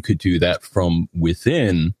think you could do that from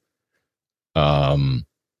within from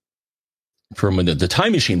the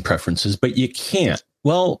Time Machine preferences, but you can't.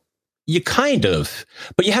 Well, you kind of,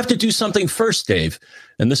 but you have to do something first, Dave.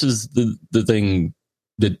 And this is the thing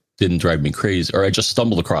that didn't drive me crazy, or I just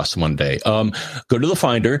stumbled across one day. Go to the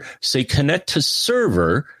Finder, say connect to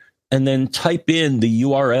server, and then type in the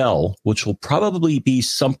URL, which will probably be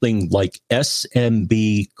something like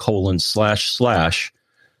smb://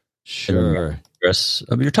 Sure. Address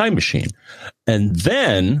of your Time Machine. And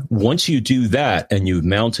then once you do that and you've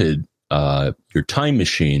mounted your Time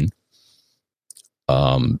Machine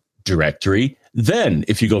directory, then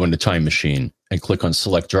if you go into Time Machine and click on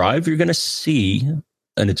select drive, you're going to see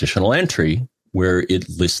an additional entry where it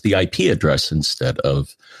lists the IP address instead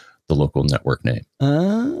of the local network name.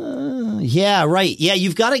 Yeah, right. Yeah,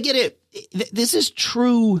 you've got to get it. This is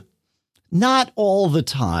true not all the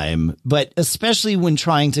time, but especially when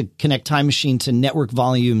trying to connect Time Machine to network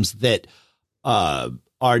volumes that are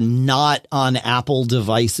not on Apple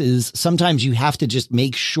devices. Sometimes you have to just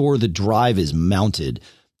make sure the drive is mounted,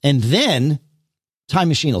 and then Time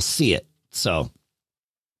Machine will see it. So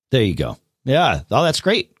there you go. Yeah. Oh, that's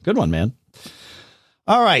great. Good one, man.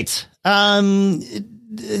 All right. Well,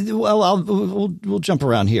 we'll jump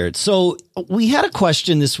around here. So we had a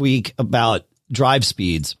question this week about drive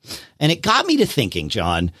speeds, and it got me to thinking,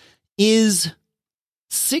 John, is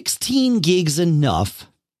 16 gigs enough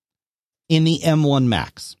in the M1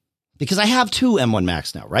 Max? Because I have two M1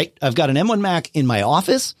 Max now, right? I've got an M1 Mac in my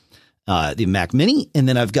office, the Mac Mini, and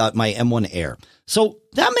then I've got my M1 Air. So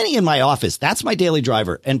that many in my office, that's my daily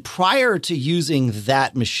driver. And prior to using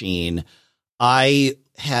that machine, I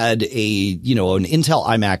had an Intel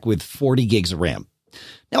iMac with 40 gigs of RAM.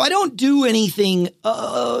 Now, I don't do anything,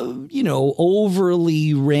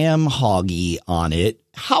 overly RAM hoggy on it.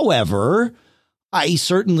 However, I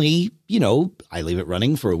certainly, I leave it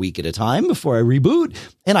running for a week at a time before I reboot,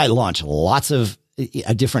 and I launch lots of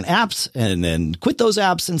different apps and then quit those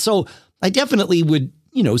apps. And so I definitely would,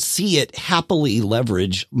 see it happily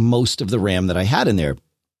leverage most of the RAM that I had in there.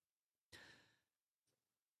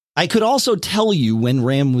 I could also tell you when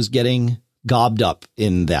RAM was getting gobbed up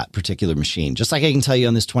in that particular machine, just like I can tell you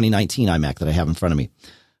on this 2019 iMac that I have in front of me.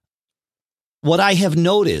 What I have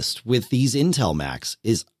noticed with these Intel Macs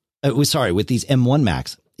is, with these M1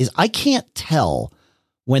 Macs, is I can't tell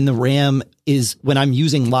when the RAM is, when I'm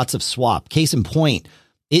using lots of swap. Case in point,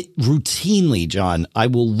 it routinely, John, I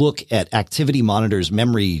will look at Activity Monitor's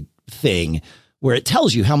memory thing where it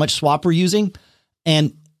tells you how much swap we're using.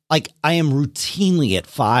 And I am routinely at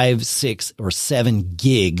 5, 6, or 7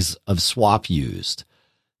 gigs of swap used.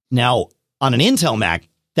 Now, on an Intel Mac,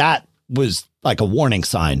 that was like a warning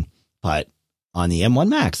sign, but on the M1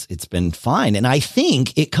 Max, it's been fine. And I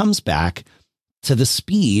think it comes back to the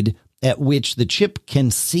speed at which the chip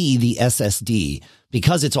can see the SSD,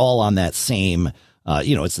 because it's all on that same,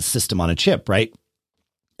 it's a system on a chip, right?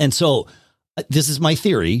 And so this is my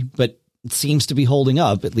theory, but it seems to be holding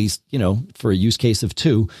up, at least, for a use case of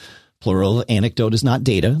 2. Plural anecdote is not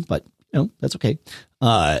data, but that's okay.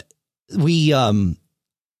 I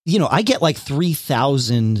get like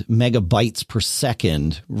 3,000 megabytes per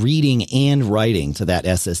second reading and writing to that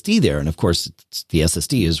SSD there. And of course, the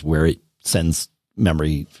SSD is where it sends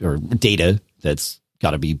memory or data that's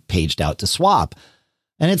got to be paged out to swap.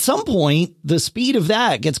 And at some point, the speed of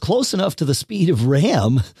that gets close enough to the speed of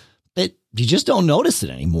RAM that you just don't notice it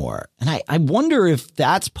anymore. And I wonder if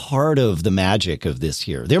that's part of the magic of this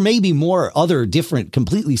here. There may be more other different,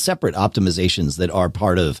 completely separate optimizations that are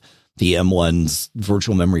part of the M1's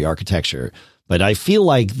virtual memory architecture. But I feel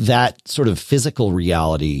like that sort of physical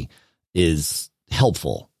reality is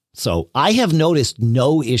helpful. So I have noticed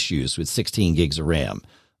no issues with 16 gigs of RAM,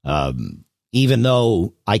 even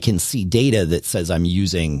though I can see data that says I'm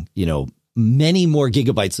using, many more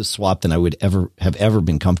gigabytes of swap than I would ever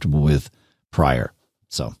been comfortable with prior.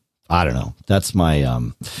 So I don't know. That's my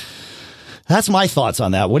thoughts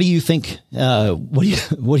on that. What do you think? What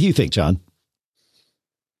do you think, John?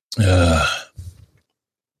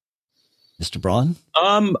 Mr. Braun?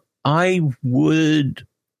 I would.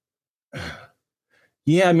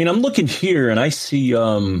 Yeah, I mean, I'm looking here and I see,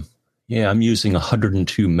 I'm using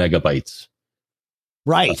 102 megabytes.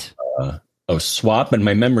 Right. Of swap, and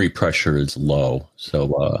my memory pressure is low.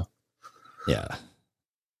 So,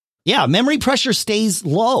 yeah, memory pressure stays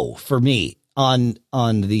low for me on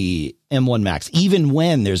the M1 Max, even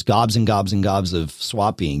when there's gobs and gobs and gobs of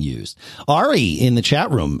swap being used. Ari in the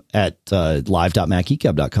chat room at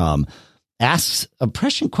live.macgeekgab.com asks a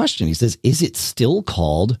prescient question. He says, is it still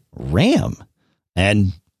called RAM?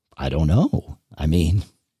 And I don't know. I mean,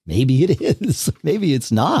 maybe it is. Maybe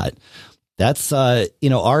it's not. That's,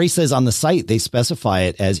 Ari says on the site, they specify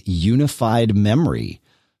it as unified memory.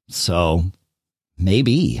 So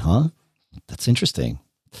maybe, huh? That's interesting.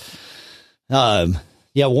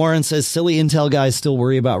 Warren says silly Intel guys still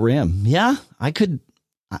worry about RAM. Yeah,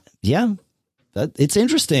 it's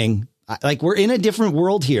interesting. Like, we're in a different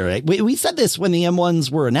world here. Right? We said this when the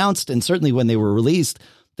M1s were announced, and certainly when they were released,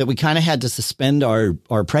 that we kind of had to suspend our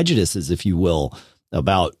prejudices, if you will,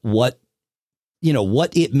 about what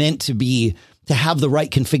it meant to have the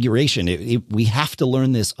right configuration. We have to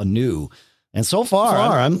learn this anew. And so far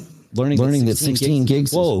I'm learning that 16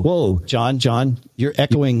 gigs. Whoa, John, you're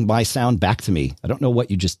echoing my sound back to me. I don't know what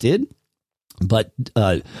you just did, but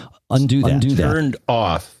undo that. Turned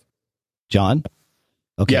off. John?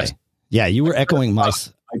 Okay. Yes. Yeah, you were echoing my...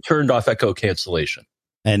 I turned off echo cancellation.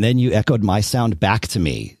 And then you echoed my sound back to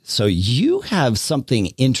me. So you have something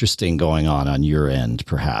interesting going on your end,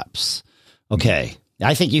 perhaps. Okay.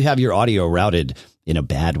 I think you have your audio routed in a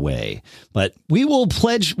bad way, but we will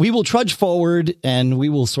trudge forward and we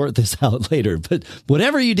will sort this out later. But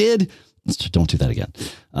whatever you did, don't do that again.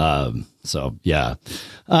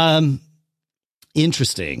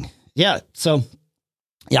 Interesting. Yeah. So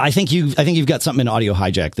yeah, I think you've got something in Audio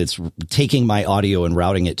Hijack that's taking my audio and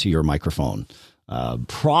routing it to your microphone.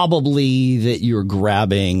 Probably that you're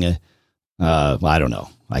grabbing. I don't know.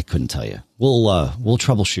 I couldn't tell you. We'll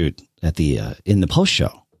troubleshoot at in the post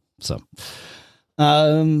show. So,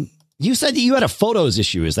 you said that you had a photos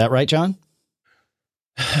issue. Is that right, John?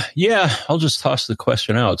 Yeah, I'll just toss the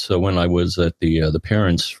question out. So when I was at the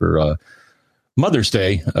parents for Mother's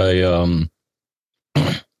Day,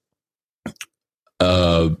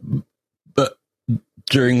 but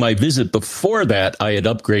during my visit before that, I had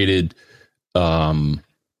upgraded the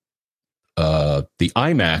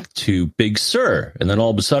iMac to Big Sur, and then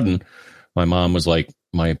all of a sudden, my mom was like,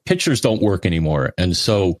 "My pictures don't work anymore," and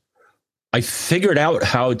so I figured out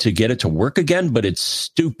how to get it to work again, but it's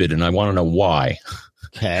stupid, and I want to know why.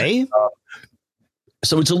 Okay.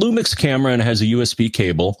 So it's a Lumix camera and it has a USB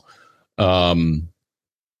cable. The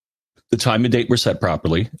time and date were set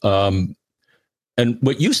properly. And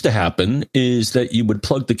what used to happen is that you would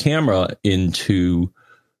plug the camera into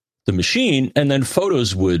the machine and then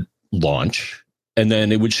photos would launch and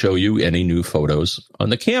then it would show you any new photos on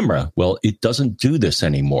the camera. Well, it doesn't do this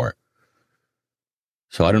anymore.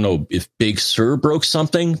 So I don't know if Big Sur broke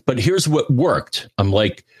something, but here's what worked. I'm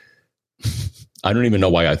like, I don't even know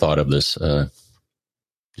why I thought of this.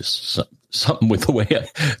 Just something with the way I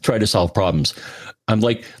try to solve problems. I'm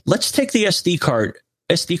like, let's take the SD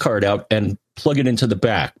card out and plug it into the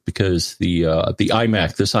back because the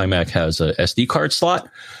iMac, this iMac has a SD card slot.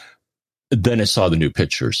 Then I saw the new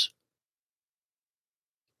pictures.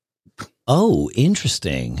 Oh,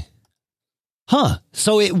 interesting. Huh.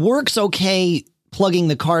 So it works okay plugging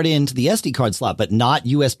the card into the SD card slot, but not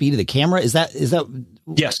USB to the camera. Is that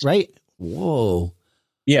yes, right? Whoa.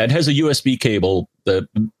 Yeah, it has a USB cable and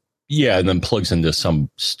then plugs into some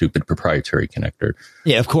stupid proprietary connector.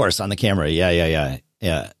 Yeah, of course, on the camera. Yeah.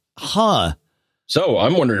 Huh. So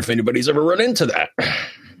I'm wondering if anybody's ever run into that.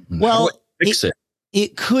 Well, fix it.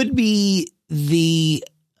 It could be the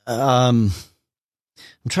I'm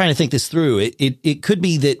trying to think this through. It could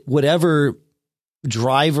be that whatever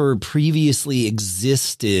driver previously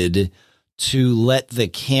existed to let the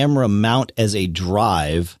camera mount as a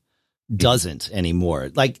drive doesn't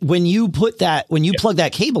anymore. Like when you plug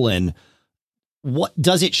that cable in, what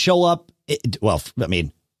does it show up?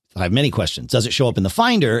 I have many questions. Does it show up in the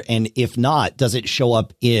Finder? And if not, does it show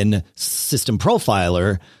up in System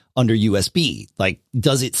Profiler under USB? Like,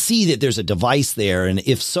 does it see that there's a device there? And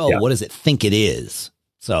if so, what does it think it is?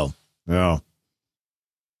 So, yeah,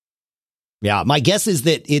 my guess is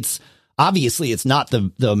that it's not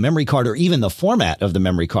the memory card or even the format of the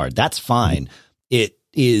memory card. That's fine. It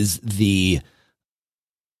is the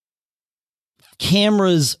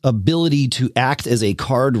camera's ability to act as a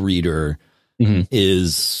card reader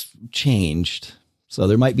is changed. So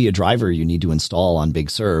there might be a driver you need to install on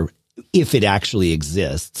Big Sur if it actually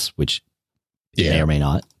exists, which may or may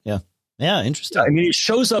not. Yeah. Yeah, interesting. I mean, it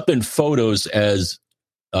shows up in photos as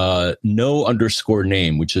no underscore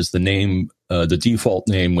name, which is the name, the default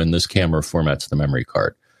name when this camera formats the memory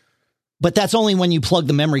card. But that's only when you plug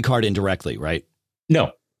the memory card in directly, right?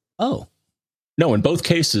 No. Oh. No, in both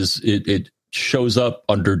cases, it shows up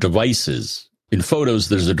under devices. In photos,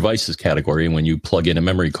 there's a devices category, and when you plug in a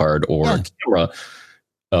memory card or a camera,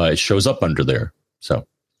 it shows up under there. So,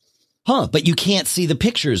 but you can't see the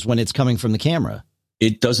pictures when it's coming from the camera.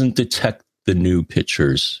 It doesn't detect the new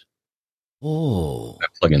pictures. Oh, I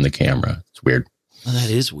plug in the camera. It's weird. Oh, that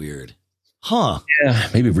is weird. Huh? Yeah,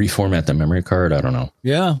 maybe reformat the memory card. I don't know.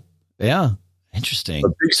 Yeah. Interesting.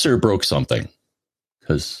 But Big Sur broke something.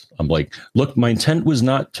 Because I'm like, look, my intent was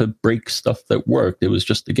not to break stuff that worked. It was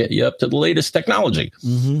just to get you up to the latest technology.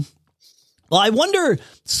 Mm-hmm. Well, I wonder,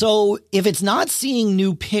 so if it's not seeing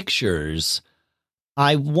new pictures,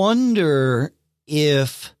 I wonder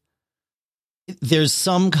if there's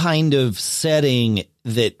some kind of setting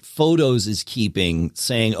that Photos is keeping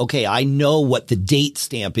saying, okay, I know what the date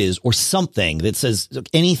stamp is, or something that says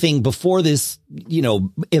anything before this,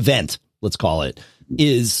 event, let's call it,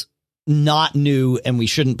 is not new and we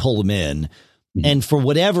shouldn't pull them in. Mm-hmm. And for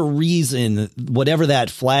whatever reason, whatever that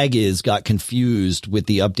flag is got confused with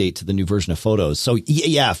the update to the new version of Photos. So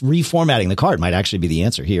yeah, reformatting the card might actually be the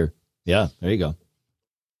answer here. Yeah, there you go.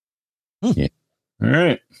 Yeah. All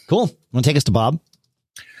right. Cool. Want to take us to Bob?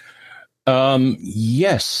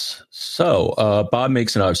 Yes. So Bob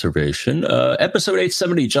makes an observation. Episode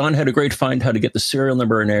 870, John had a great find how to get the serial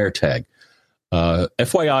number and AirTag.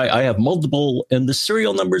 FYI, I have multiple, and the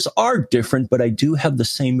serial numbers are different, but I do have the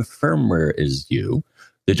same firmware as you.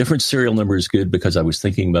 The different serial number is good because I was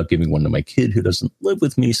thinking about giving one to my kid who doesn't live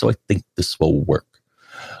with me, so I think this will work.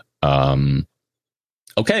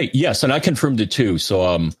 Okay, yes, and I confirmed it too.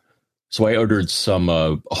 So I ordered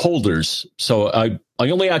some holders. So I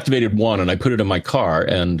only activated one, and I put it in my car,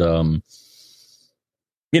 and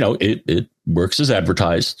it works as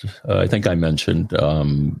advertised. I think I mentioned.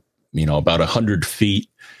 About 100 feet,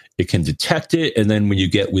 it can detect it. And then when you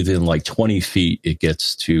get within like 20 feet, it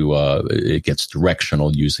gets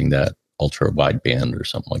directional using that ultra wideband or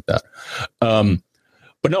something like that.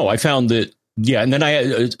 But no, I found that, yeah. And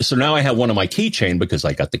then so now I have one on my keychain because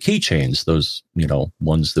I got the keychains, those,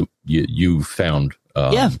 ones that you found,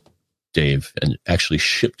 Dave, and actually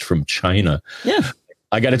shipped from China. Yeah.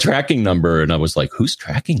 I got a tracking number and I was like, whose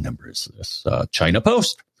tracking number is this? China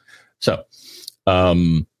Post. So,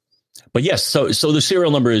 but yes, so the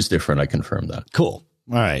serial number is different. I confirm that. Cool.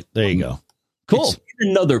 All right. There you go. Cool. It's in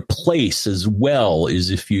another place as well is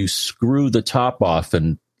if you screw the top off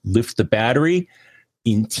and lift the battery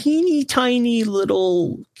in teeny tiny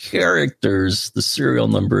little characters, the serial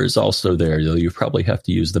number is also there. Though you probably have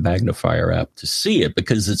to use the magnifier app to see it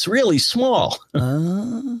because it's really small.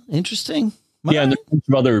 Interesting. Yeah, and there's a bunch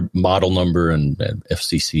of other model number and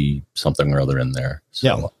FCC something or other in there.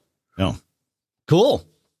 So. Yeah. Cool.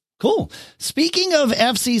 Speaking of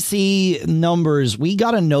FCC numbers, we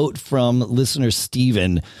got a note from listener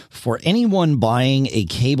Steven. For anyone buying a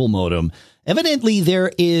cable modem, evidently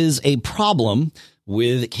there is a problem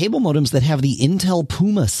with cable modems that have the Intel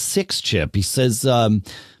Puma 6 chip. He says,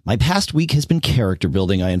 my past week has been character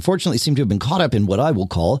building. I unfortunately seem to have been caught up in what I will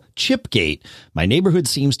call Chipgate. My neighborhood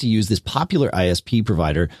seems to use this popular ISP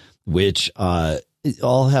provider, which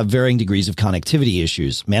all have varying degrees of connectivity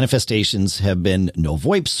issues. Manifestations have been no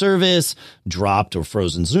VoIP service, dropped or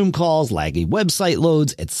frozen Zoom calls, laggy website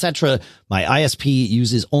loads, etc. My ISP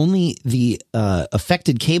uses only the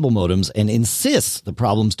affected cable modems and insists the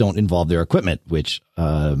problems don't involve their equipment, which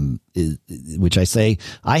I say,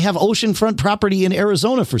 I have oceanfront property in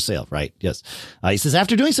Arizona for sale, right? Yes. He says,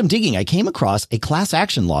 after doing some digging, I came across a class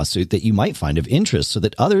action lawsuit that you might find of interest so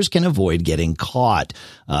that others can avoid getting caught.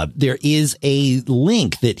 There is a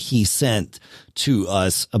link that he sent to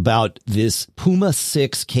us about this Puma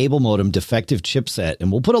 6 cable modem defective chipset.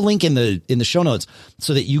 And we'll put a link in the show notes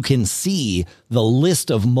so that you can see the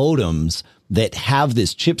list of modems that have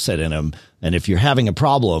this chipset in them. And if you're having a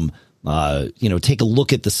problem, take a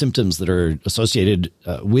look at the symptoms that are associated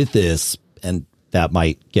with this, and that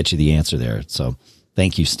might get you the answer there. So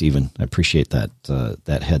thank you, Stephen. I appreciate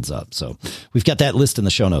that heads up. So we've got that list in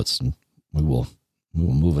the show notes, and we will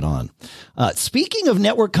move it on. Speaking of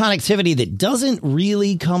network connectivity that doesn't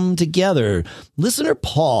really come together, listener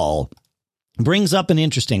Paul brings up an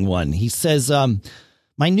interesting one. He says,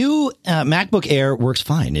 my new MacBook Air works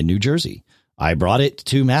fine in New Jersey. I brought it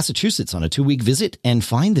to Massachusetts on a 2-week visit and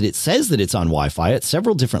find that it says that it's on Wi-Fi at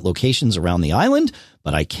several different locations around the island,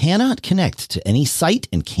 but I cannot connect to any site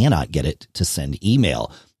and cannot get it to send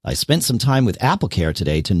email. I spent some time with AppleCare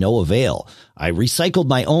today to no avail. I recycled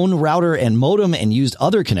my own router and modem and used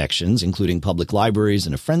other connections, including public libraries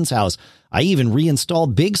and a friend's house. I even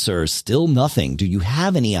reinstalled Big Sur, still nothing. Do you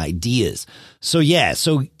have any ideas? So yeah,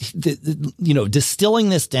 distilling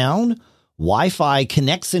this down, Wi-Fi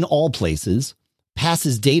connects in all places,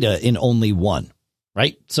 passes data in only one,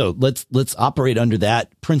 right? So let's operate under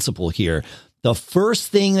that principle here. The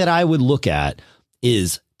first thing that I would look at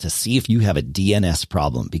is to see if you have a DNS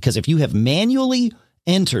problem, because if you have manually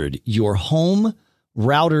entered your home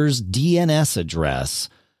router's DNS address,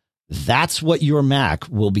 that's what your Mac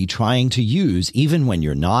will be trying to use even when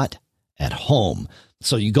you're not at home.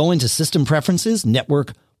 So you go into System Preferences,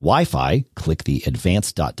 Network, Wi-Fi, click the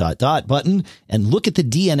Advanced ... button, and look at the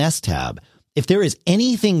DNS tab. If there is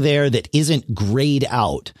anything there that isn't grayed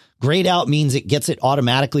out means it gets it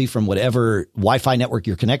automatically from whatever Wi-Fi network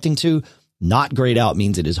you're connecting to. Not grayed out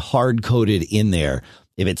means it is hard-coded in there.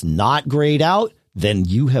 If it's not grayed out, then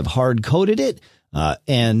you have hard-coded it,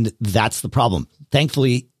 and that's the problem.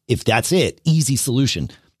 Thankfully, if that's it, easy solution.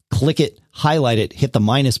 Click it, highlight it, hit the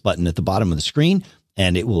minus button at the bottom of the screen,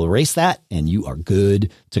 and it will erase that, and you are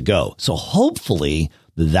good to go. So hopefully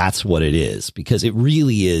that's what it is, because it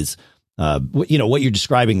really is, what you're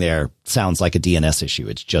describing there sounds like a DNS issue.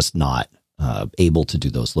 It's just not able to do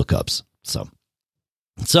those lookups. So.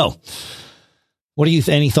 What do you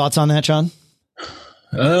any thoughts on that, John?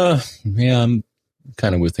 Yeah, I'm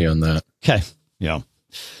kind of with you on that. Okay. Yeah.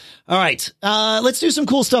 All right. Let's do some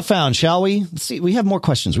cool stuff found, shall we? Let's see. We have more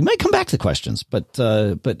questions. We might come back to the questions, but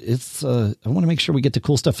it's, I want to make sure we get to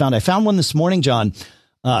cool stuff found. I found one this morning, John,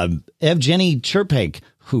 Evgeny Chirpak,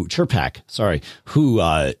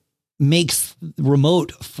 who makes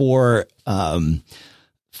remote for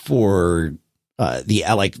the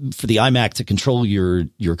iMac to control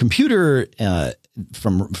your computer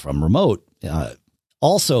from remote.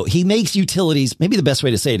 Also, he makes utilities. Maybe the best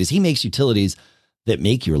way to say it is he makes utilities that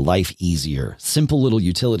make your life easier. Simple little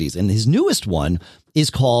utilities. And his newest one is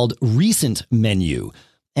called Recent Menu.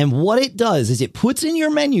 And what it does is it puts in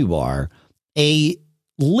your menu bar a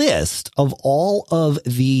list of all of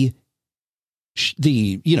the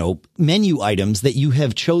menu items that you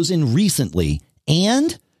have chosen recently,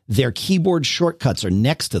 and their keyboard shortcuts are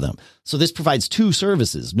next to them. So this provides two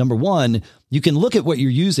services. Number one, you can look at what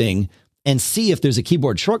you're using and see if there's a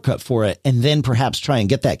keyboard shortcut for it, and then perhaps try and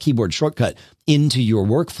get that keyboard shortcut into your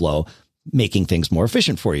workflow, making things more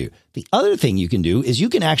efficient for you. The other thing you can do is you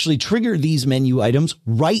can actually trigger these menu items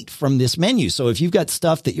right from this menu. So if you've got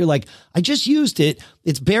stuff that you're like, I just used it,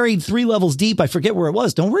 it's buried 3 levels deep, I forget where it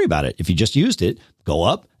was, don't worry about it. If you just used it, go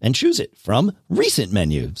up and choose it from Recent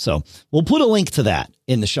Menu. So we'll put a link to that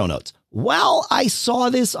in the show notes. While I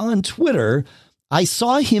saw this on Twitter, I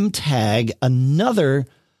saw him tag another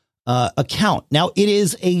account. Now, it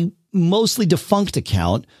is a mostly defunct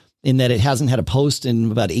account in that it hasn't had a post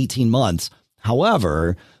in about 18 months.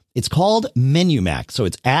 However, it's called MenuMac. So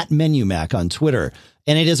it's at MenuMac on Twitter.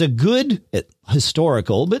 And it is a good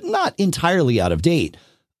historical, but not entirely out of date,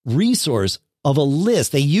 resource of a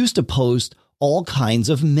list. They used to post all kinds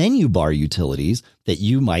of menu bar utilities that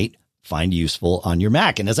you might find useful on your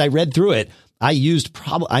Mac. And as I read through it, I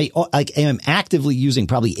am actively using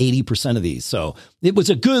probably 80% of these. So it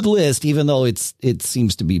was a good list, even though it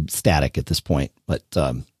seems to be static at this point. But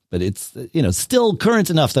it's, still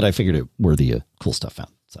current enough that I figured it worthy of cool stuff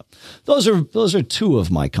found. So those are two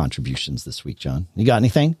of my contributions this week, John. You got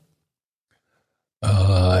anything?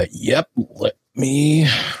 Yep. Let me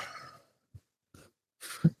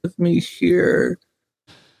hear.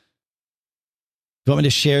 You want me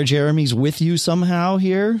to share Jeremy's with you somehow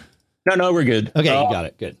here? No, we're good. Okay, you got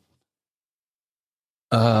it. Good.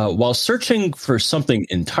 While searching for something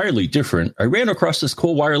entirely different, I ran across this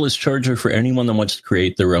cool wireless charger for anyone that wants to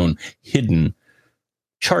create their own hidden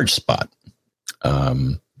charge spot.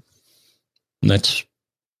 That's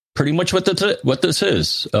pretty much what this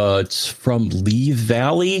is. It's from Lee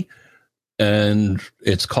Valley, and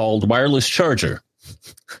it's called Wireless Charger.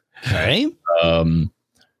 Okay.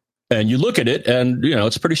 And you look at it, and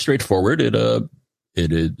it's pretty straightforward.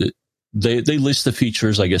 They list the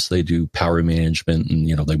features. I guess they do power management,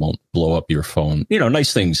 and they won't blow up your phone.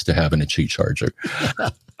 Nice things to have in a cheap charger.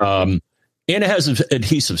 And it has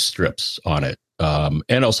adhesive strips on it,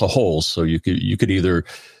 and also holes, so you could either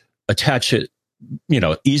attach it,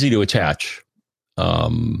 easy to attach,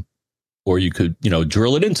 or you could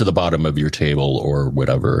drill it into the bottom of your table or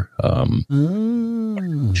whatever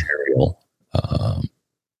material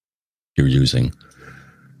you're using.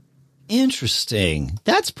 Interesting.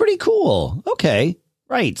 That's pretty cool. Okay.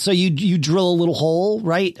 Right. So you drill a little hole,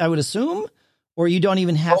 right? I would assume, or you don't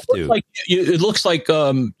even have to. It looks like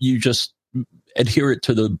you just adhere it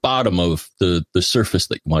to the bottom of the surface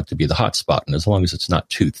that you want to be the hotspot. And as long as it's not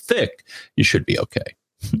too thick, you should be okay.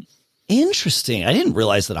 Interesting. I didn't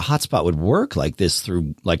realize that a hotspot would work like this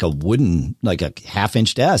through like a wooden, like a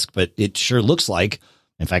 1/2-inch desk, but it sure looks like,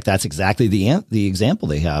 in fact, that's exactly the example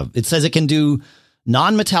they have. It says it can do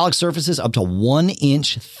non-metallic surfaces up to 1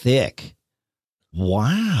 inch thick.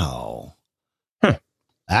 Wow.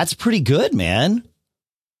 That's pretty good, man.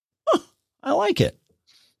 I like it.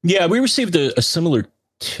 Yeah, we received a similar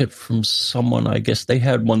tip from someone. I guess they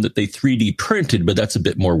had one that they 3D printed, but that's a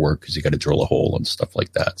bit more work because you got to drill a hole and stuff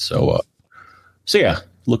like that. So yeah,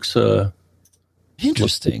 looks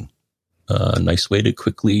interesting. A nice way to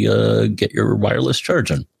quickly get your wireless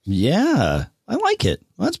charging. Yeah, I like it.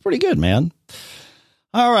 Well, that's pretty good, man.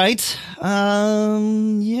 All right.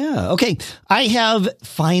 Yeah. Okay. I have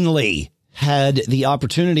finally had the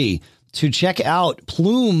opportunity to check out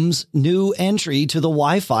Plume's new entry to the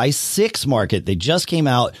Wi-Fi 6 market. They just came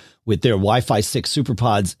out with their Wi-Fi 6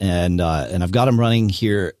 SuperPods, and I've got them running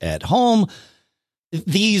here at home.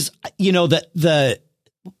 These, the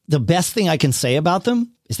best thing I can say about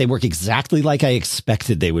them is they work exactly like I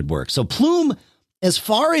expected they would work. So Plume, as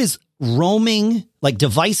far as roaming, like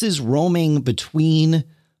devices roaming between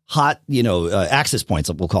access points,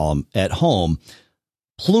 we'll call them, at home,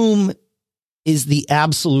 Plume is the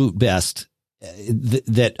absolute best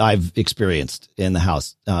that I've experienced in the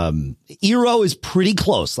house. Eero is pretty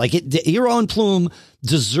close. Like Eero and Plume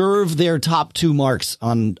deserve their top 2 marks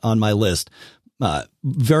on my list.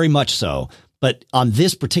 Very much so. But on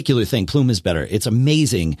this particular thing, Plume is better. It's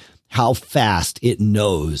amazing how fast it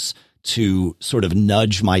knows to sort of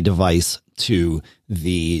nudge my device to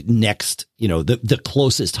the next, the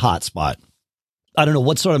closest hotspot. I don't know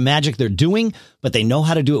what sort of magic they're doing, but they know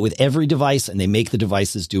how to do it with every device, and they make the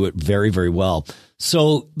devices do it very, very well.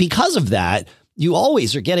 So because of that, you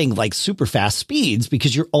always are getting like super fast speeds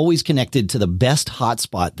because you're always connected to the best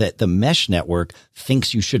hotspot that the mesh network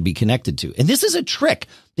thinks you should be connected to. And this is a trick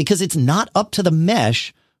because it's not up to the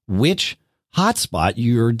mesh which hotspot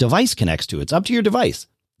your device connects to. It's up to your device.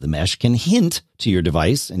 The mesh can hint to your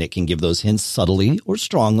device, and it can give those hints subtly or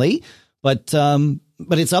strongly, but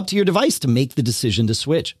it's up to your device to make the decision to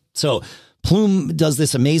switch. So Plume does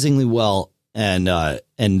this amazingly well, and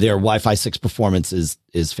their Wi-Fi 6 performance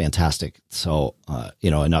is fantastic. So I'm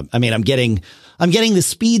getting the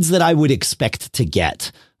speeds that I would expect to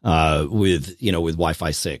get with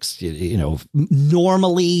Wi-Fi 6.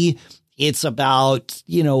 Normally it's about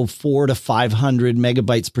 400 to 500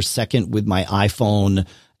 megabytes per second with my iPhone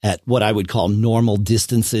at what I would call normal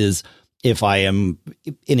distances. If I am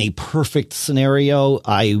in a perfect scenario,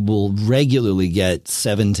 I will regularly get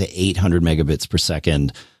 700 to 800 megabits per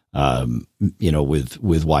second, with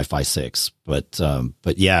Wi-Fi 6. But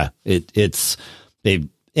yeah, the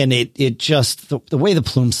way the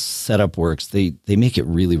Plume setup works, they make it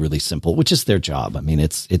really, really simple, which is their job. I mean,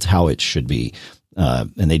 it's how it should be.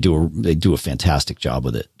 And they do a fantastic job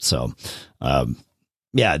with it. So,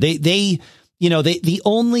 yeah, the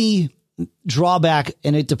only drawback,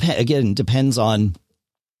 and it depends on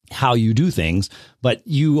how you do things, but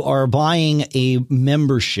you are buying a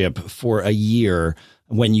membership for a year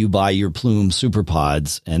when you buy your Plume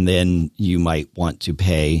SuperPods, and then you might want to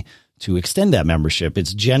pay to extend that membership.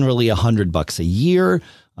 It's generally $100 a year,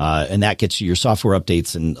 and that gets you your software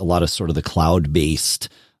updates and a lot of sort of the cloud-based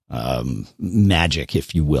magic,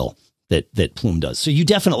 if you will, that Plume does. So you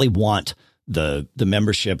definitely want the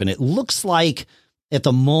membership, and it looks like at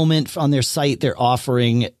the moment on their site, they're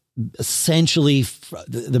offering essentially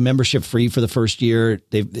the membership free for the first year.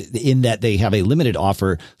 In that they have a limited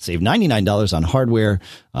offer, save $99 on hardware.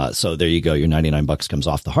 So there you go. Your $99 comes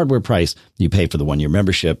off the hardware price. You pay for the 1-year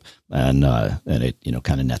membership, and it,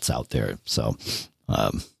 kind of nets out there. So,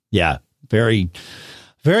 yeah, very,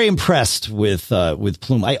 very impressed with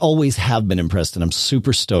Plume. I always have been impressed, and I'm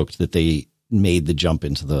super stoked that they made the jump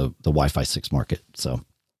into the Wi-Fi 6 market. So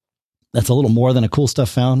that's a little more than a cool stuff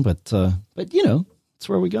found, but that's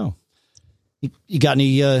where we go. You got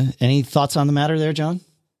any thoughts on the matter there, John?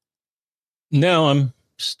 No, I'm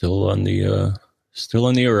still on the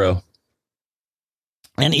Eero.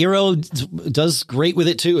 And Eero does great with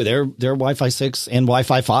it too. They're Wi-Fi 6 and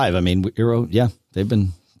Wi-Fi 5. I mean, Eero, yeah, they've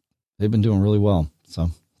been doing really well.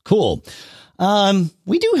 So cool.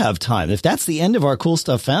 We do have time. If that's the end of our cool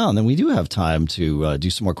stuff found, then we do have time to do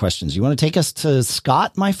some more questions. You want to take us to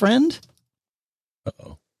Scott, my friend?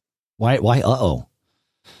 Uh-oh. Why? Uh-oh.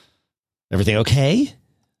 Everything okay?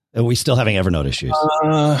 Are we still having Evernote issues?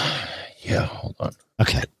 Yeah, hold on.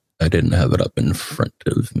 Okay. I didn't have it up in front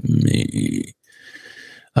of me.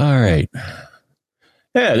 All right.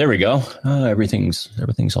 Yeah, there we go. Everything's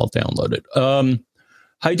all downloaded.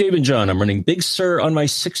 Hi, Dave and John. I'm running Big Sur on my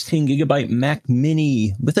 16 gigabyte Mac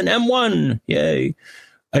Mini with an M1. Yay.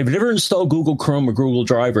 I've never installed Google Chrome or Google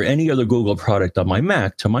Drive or any other Google product on my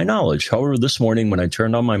Mac, to my knowledge. However, this morning when I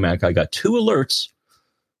turned on my Mac, I got 2 alerts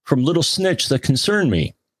from Little Snitch that concern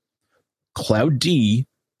me. Cloud D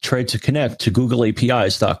tried to connect to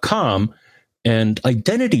googleapis.com, and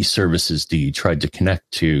Identity Services D tried to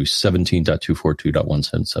connect to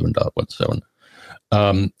 17.242.177.17.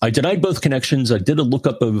 I denied both connections. I did a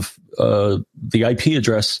lookup of the IP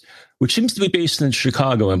address, which seems to be based in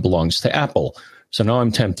Chicago and belongs to Apple. So now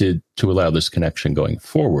I'm tempted to allow this connection going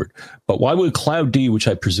forward. But why would Cloud D, which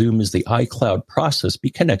I presume is the iCloud process, be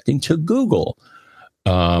connecting to Google?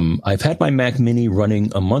 I've had my Mac Mini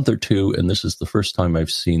running a month or two, and this is the first time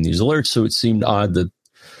I've seen these alerts. So it seemed odd that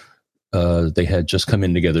they had just come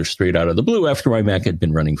in together straight out of the blue after my Mac had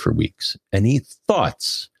been running for weeks. Any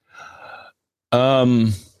thoughts? Yeah,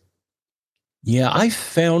 I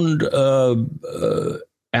found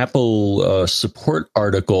Apple support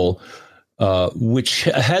article which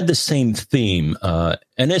had the same theme,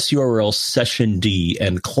 NSURL session D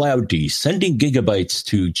and Cloud D, sending gigabytes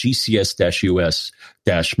to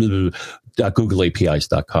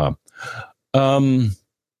gcs-us-googleapis.com.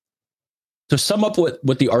 To sum up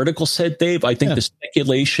what the article said, Dave, I think the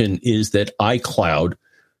speculation is that iCloud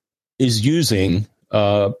is using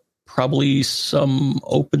probably some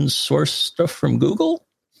open source stuff from Google.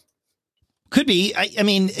 Could be. I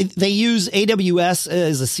mean, they use AWS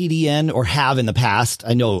as a CDN, or have in the past.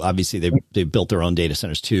 I know, obviously, they've built their own data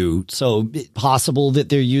centers too. So possible that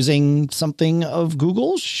they're using something of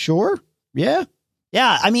Google. Sure. Yeah.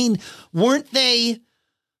 Yeah. I mean, weren't they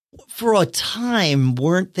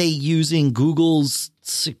using Google's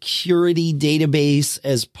security database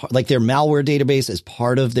as like their malware database as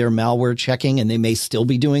part of their malware checking? And they may still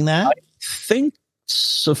be doing that. I think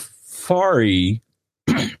Safari.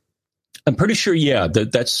 I'm pretty sure,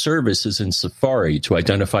 that service is in Safari to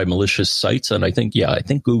identify malicious sites. And I think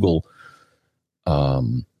Google,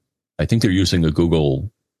 I think they're using a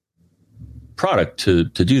Google product to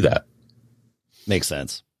do that. Makes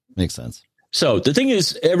sense. So the thing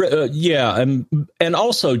is, and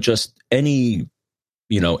also just any,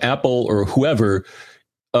 Apple or whoever,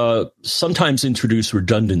 sometimes introduce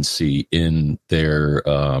redundancy in their,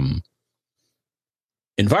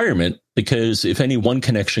 environment, because if any one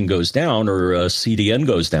connection goes down or a CDN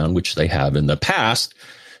goes down, which they have in the past,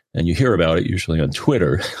 and you hear about it usually on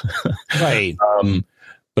Twitter, right?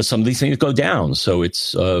 But some of these things go down, so it's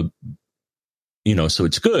so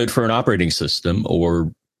it's good for an operating system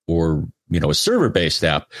or a server-based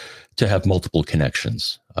app to have multiple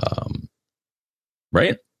connections,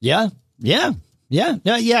 right? Yeah,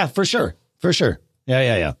 for sure.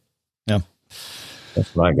 Yeah.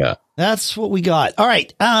 That's what I got. That's what we got. All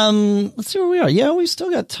right. Let's see where we are. Yeah, we've still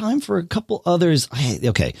got time for a couple others.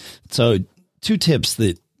 Okay. So 2 tips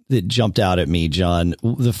that jumped out at me, John.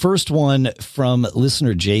 The first one from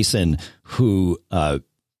listener Jason, who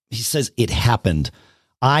he says, it happened.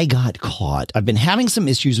 I got caught. I've been having some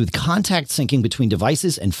issues with contact syncing between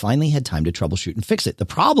devices and finally had time to troubleshoot and fix it. The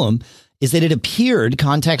problem is that it appeared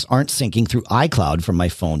contacts aren't syncing through iCloud from my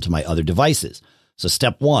phone to my other devices. So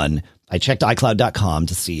step 1, I checked iCloud.com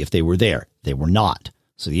to see if they were there. They were not.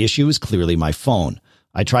 So the issue is clearly my phone.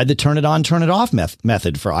 I tried the turn it on, turn it off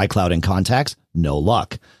method for iCloud and contacts. No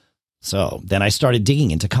luck. So then I started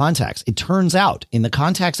digging into contacts. It turns out in the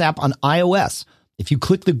Contacts app on iOS, if you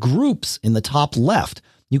click the groups in the top left,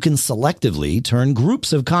 you can selectively turn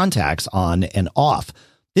groups of contacts on and off.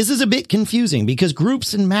 This is a bit confusing because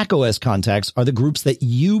groups in macOS contacts are the groups that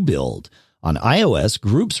you build. On iOS,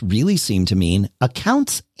 groups really seem to mean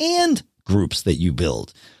accounts and groups that you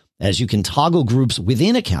build, as you can toggle groups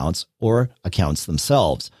within accounts or accounts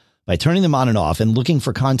themselves. By turning them on and off and looking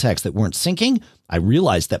for contacts that weren't syncing, I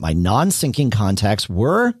realized that my non-syncing contacts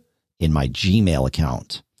were in my Gmail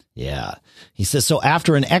account. Yeah. He says, so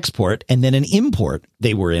after an export and then an import,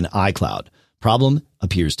 they were in iCloud. Problem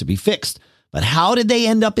appears to be fixed. But how did they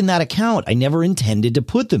end up in that account? I never intended to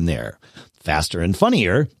put them there. Faster and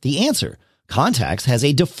funnier, the answer. Contacts has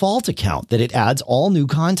a default account that it adds all new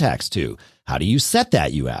contacts to. How do you set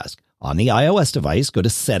that, you ask? On the iOS device, go to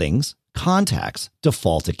Settings, Contacts,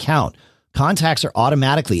 Default Account. Contacts are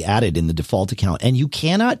automatically added in the default account, and you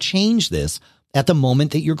cannot change this at the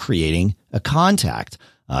moment that you're creating a contact,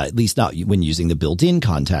 at least not when using the built-in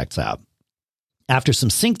Contacts app. After some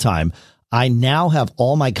sync time, I now have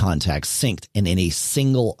all my contacts synced and in a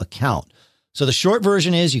single account. So the short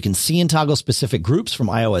version is you can see and toggle specific groups from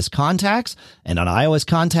iOS contacts, and on iOS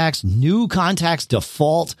contacts, new contacts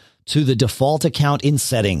default to the default account in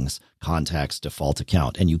settings, contacts default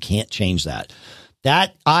account, and you can't change that.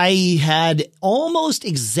 That I had almost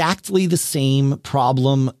exactly the same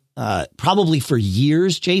problem, probably for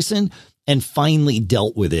years, Jason, and finally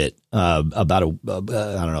dealt with it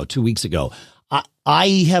about 2 weeks ago.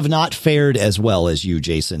 I have not fared as well as you,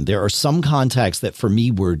 Jason. There are some contacts that for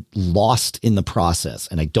me were lost in the process,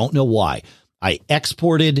 and I don't know why. I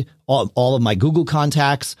exported all of my Google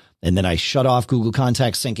contacts, and then I shut off Google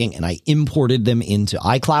Contact syncing, and I imported them into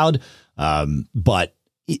iCloud. But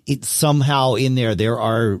it somehow in there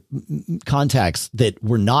are contacts that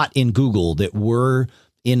were not in Google that were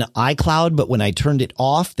in iCloud, but when I turned it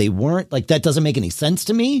off, they weren't. Like, that doesn't make any sense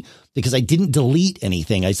to me because I didn't delete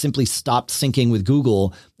anything. I simply stopped syncing with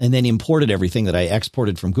Google and then imported everything that I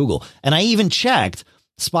exported from Google. And I even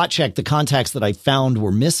spot checked the contacts that I found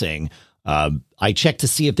were missing. I checked to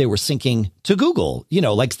see if they were syncing to Google,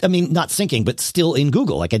 not syncing, but still in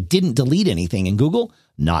Google. Like, I didn't delete anything in Google,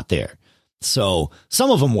 not there. So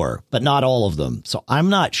some of them were, but not all of them. So I'm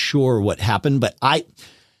not sure what happened, but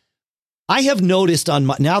I have noticed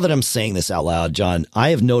now that I'm saying this out loud, John,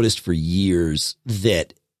 I have noticed for years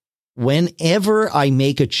that whenever I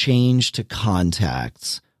make a change to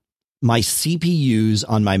contacts, my CPUs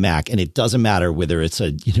on my Mac, and it doesn't matter whether it's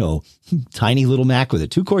a, tiny little Mac with a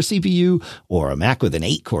 2-core CPU or a Mac with an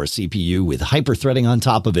 8-core CPU with hyper-threading on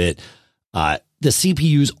top of it, the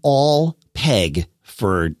CPUs all peg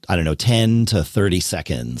for, 10 to 30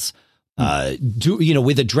 seconds.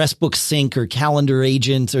 With address book sync or calendar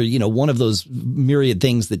agent or, one of those myriad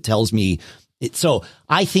things that tells me it. So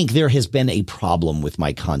I think there has been a problem with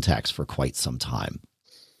my contacts for quite some time.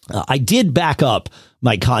 I did back up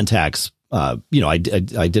my contacts. I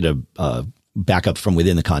did a backup from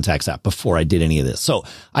within the contacts app before I did any of this. So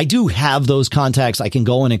I do have those contacts. I can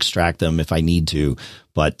go and extract them if I need to,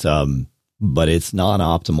 but it's not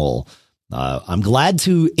optimal. I'm glad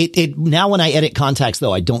to it now when I edit contacts,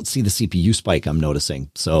 though, I don't see the CPU spike I'm noticing.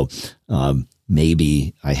 So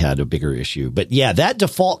maybe I had a bigger issue. But yeah, that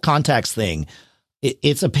default contacts thing,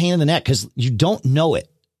 it's a pain in the neck because you don't know it.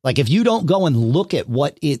 Like, if you don't go and look at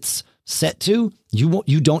what it's set to,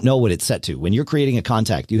 you don't know what it's set to. When you're creating a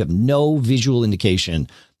contact, you have no visual indication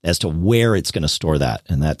as to where it's going to store that.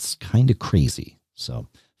 And that's kind of crazy. So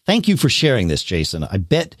thank you for sharing this, Jason. I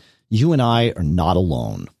bet you and I are not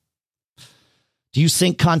alone. Do you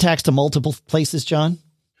sync contacts to multiple places, John?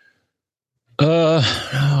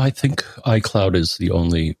 I think iCloud is the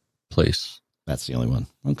only place. That's the only one.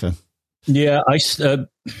 Okay. Yeah,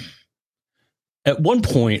 at one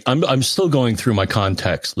point, I'm still going through my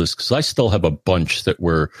contacts list because I still have a bunch that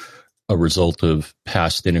were a result of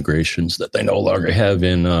past integrations that they no longer have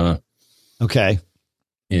in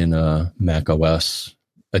Mac OS.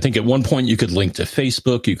 I think at one point you could link to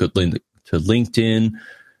Facebook, you could link to LinkedIn.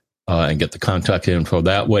 And get the contact info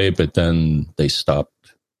that way, but then they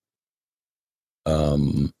stopped. Or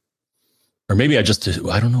maybe I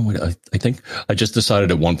don't know what I think I just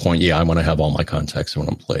decided at one point, I want to have all my contacts in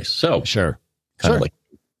one place. So sure. Like,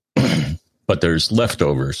 but there's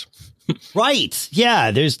leftovers. Right.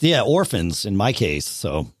 Yeah. There's orphans in my case.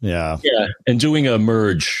 So yeah. Yeah. And doing a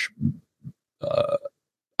merge,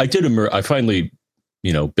 I did a merge. I finally,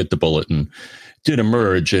 bit the bullet and did a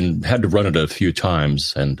merge and had to run it a few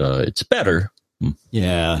times, and it's better.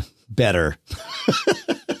 Yeah, better.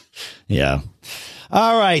 Yeah.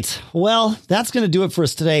 All right. Well, that's going to do it for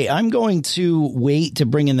us today. I'm going to wait to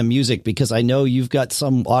bring in the music because I know you've got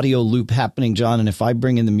some audio loop happening, John. And if I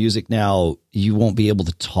bring in the music now, you won't be able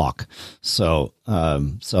to talk. So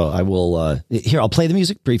I will here. I'll play the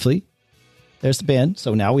music briefly. There's the band.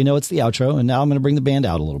 So now we know it's the outro, and now I'm going to bring the band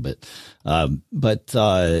out a little bit.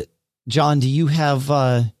 But John, do you have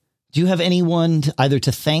anyone either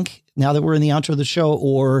to thank now that we're in the outro of the show,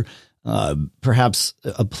 or perhaps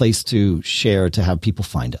a place to share to have people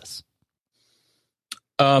find us?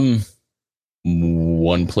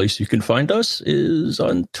 One place you can find us is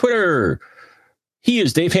on Twitter. He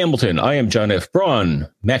is Dave Hamilton. I am John F. Braun.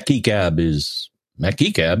 Mac Geekab is Mac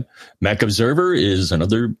Geekab. Mac Observer is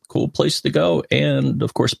another cool place to go. And,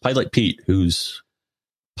 of course, Pilot Pete, who's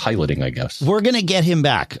piloting, I guess. We're going to get him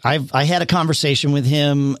back. I had a conversation with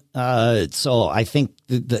him. So I think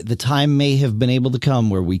the time may have been able to come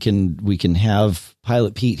where we can have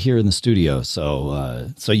Pilot Pete here in the studio. So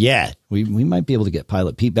yeah, we might be able to get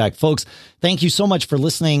Pilot Pete back. Folks, thank you so much for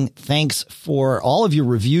listening. Thanks for all of your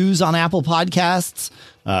reviews on Apple Podcasts.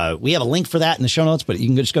 We have a link for that in the show notes, but you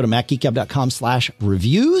can just go to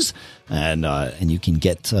macgeekgab.com/reviews and you can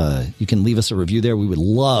get, you can leave us a review there. We would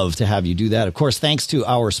love to have you do that. Of course, thanks to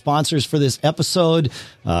our sponsors for this episode.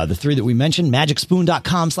 The three that we mentioned,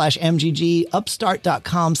 magicspoon.com/MGG,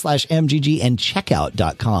 upstart.com/MGG, and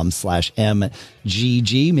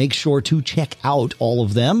checkout.com/MGG. Make sure to check out all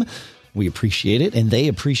of them. We appreciate it, and they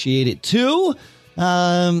appreciate it too.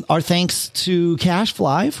 Our thanks to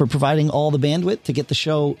CashFly for providing all the bandwidth to get the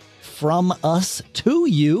show from us to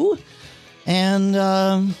you. And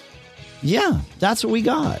yeah, that's what we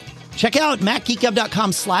got. Check out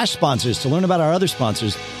macgeekgab.com/sponsors to learn about our other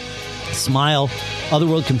sponsors. Smile,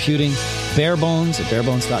 Otherworld Computing, Barebones at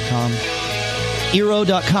barebones.com,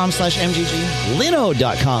 Eero.com/MGG,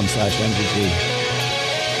 Linode.com/MGG.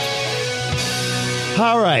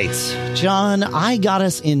 All right, John, I got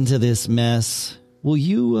us into this mess. Will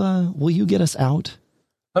you get us out?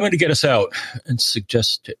 I'm going to get us out and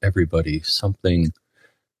suggest to everybody something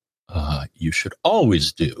you should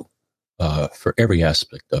always do for every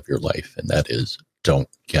aspect of your life, and that is don't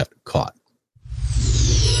get caught.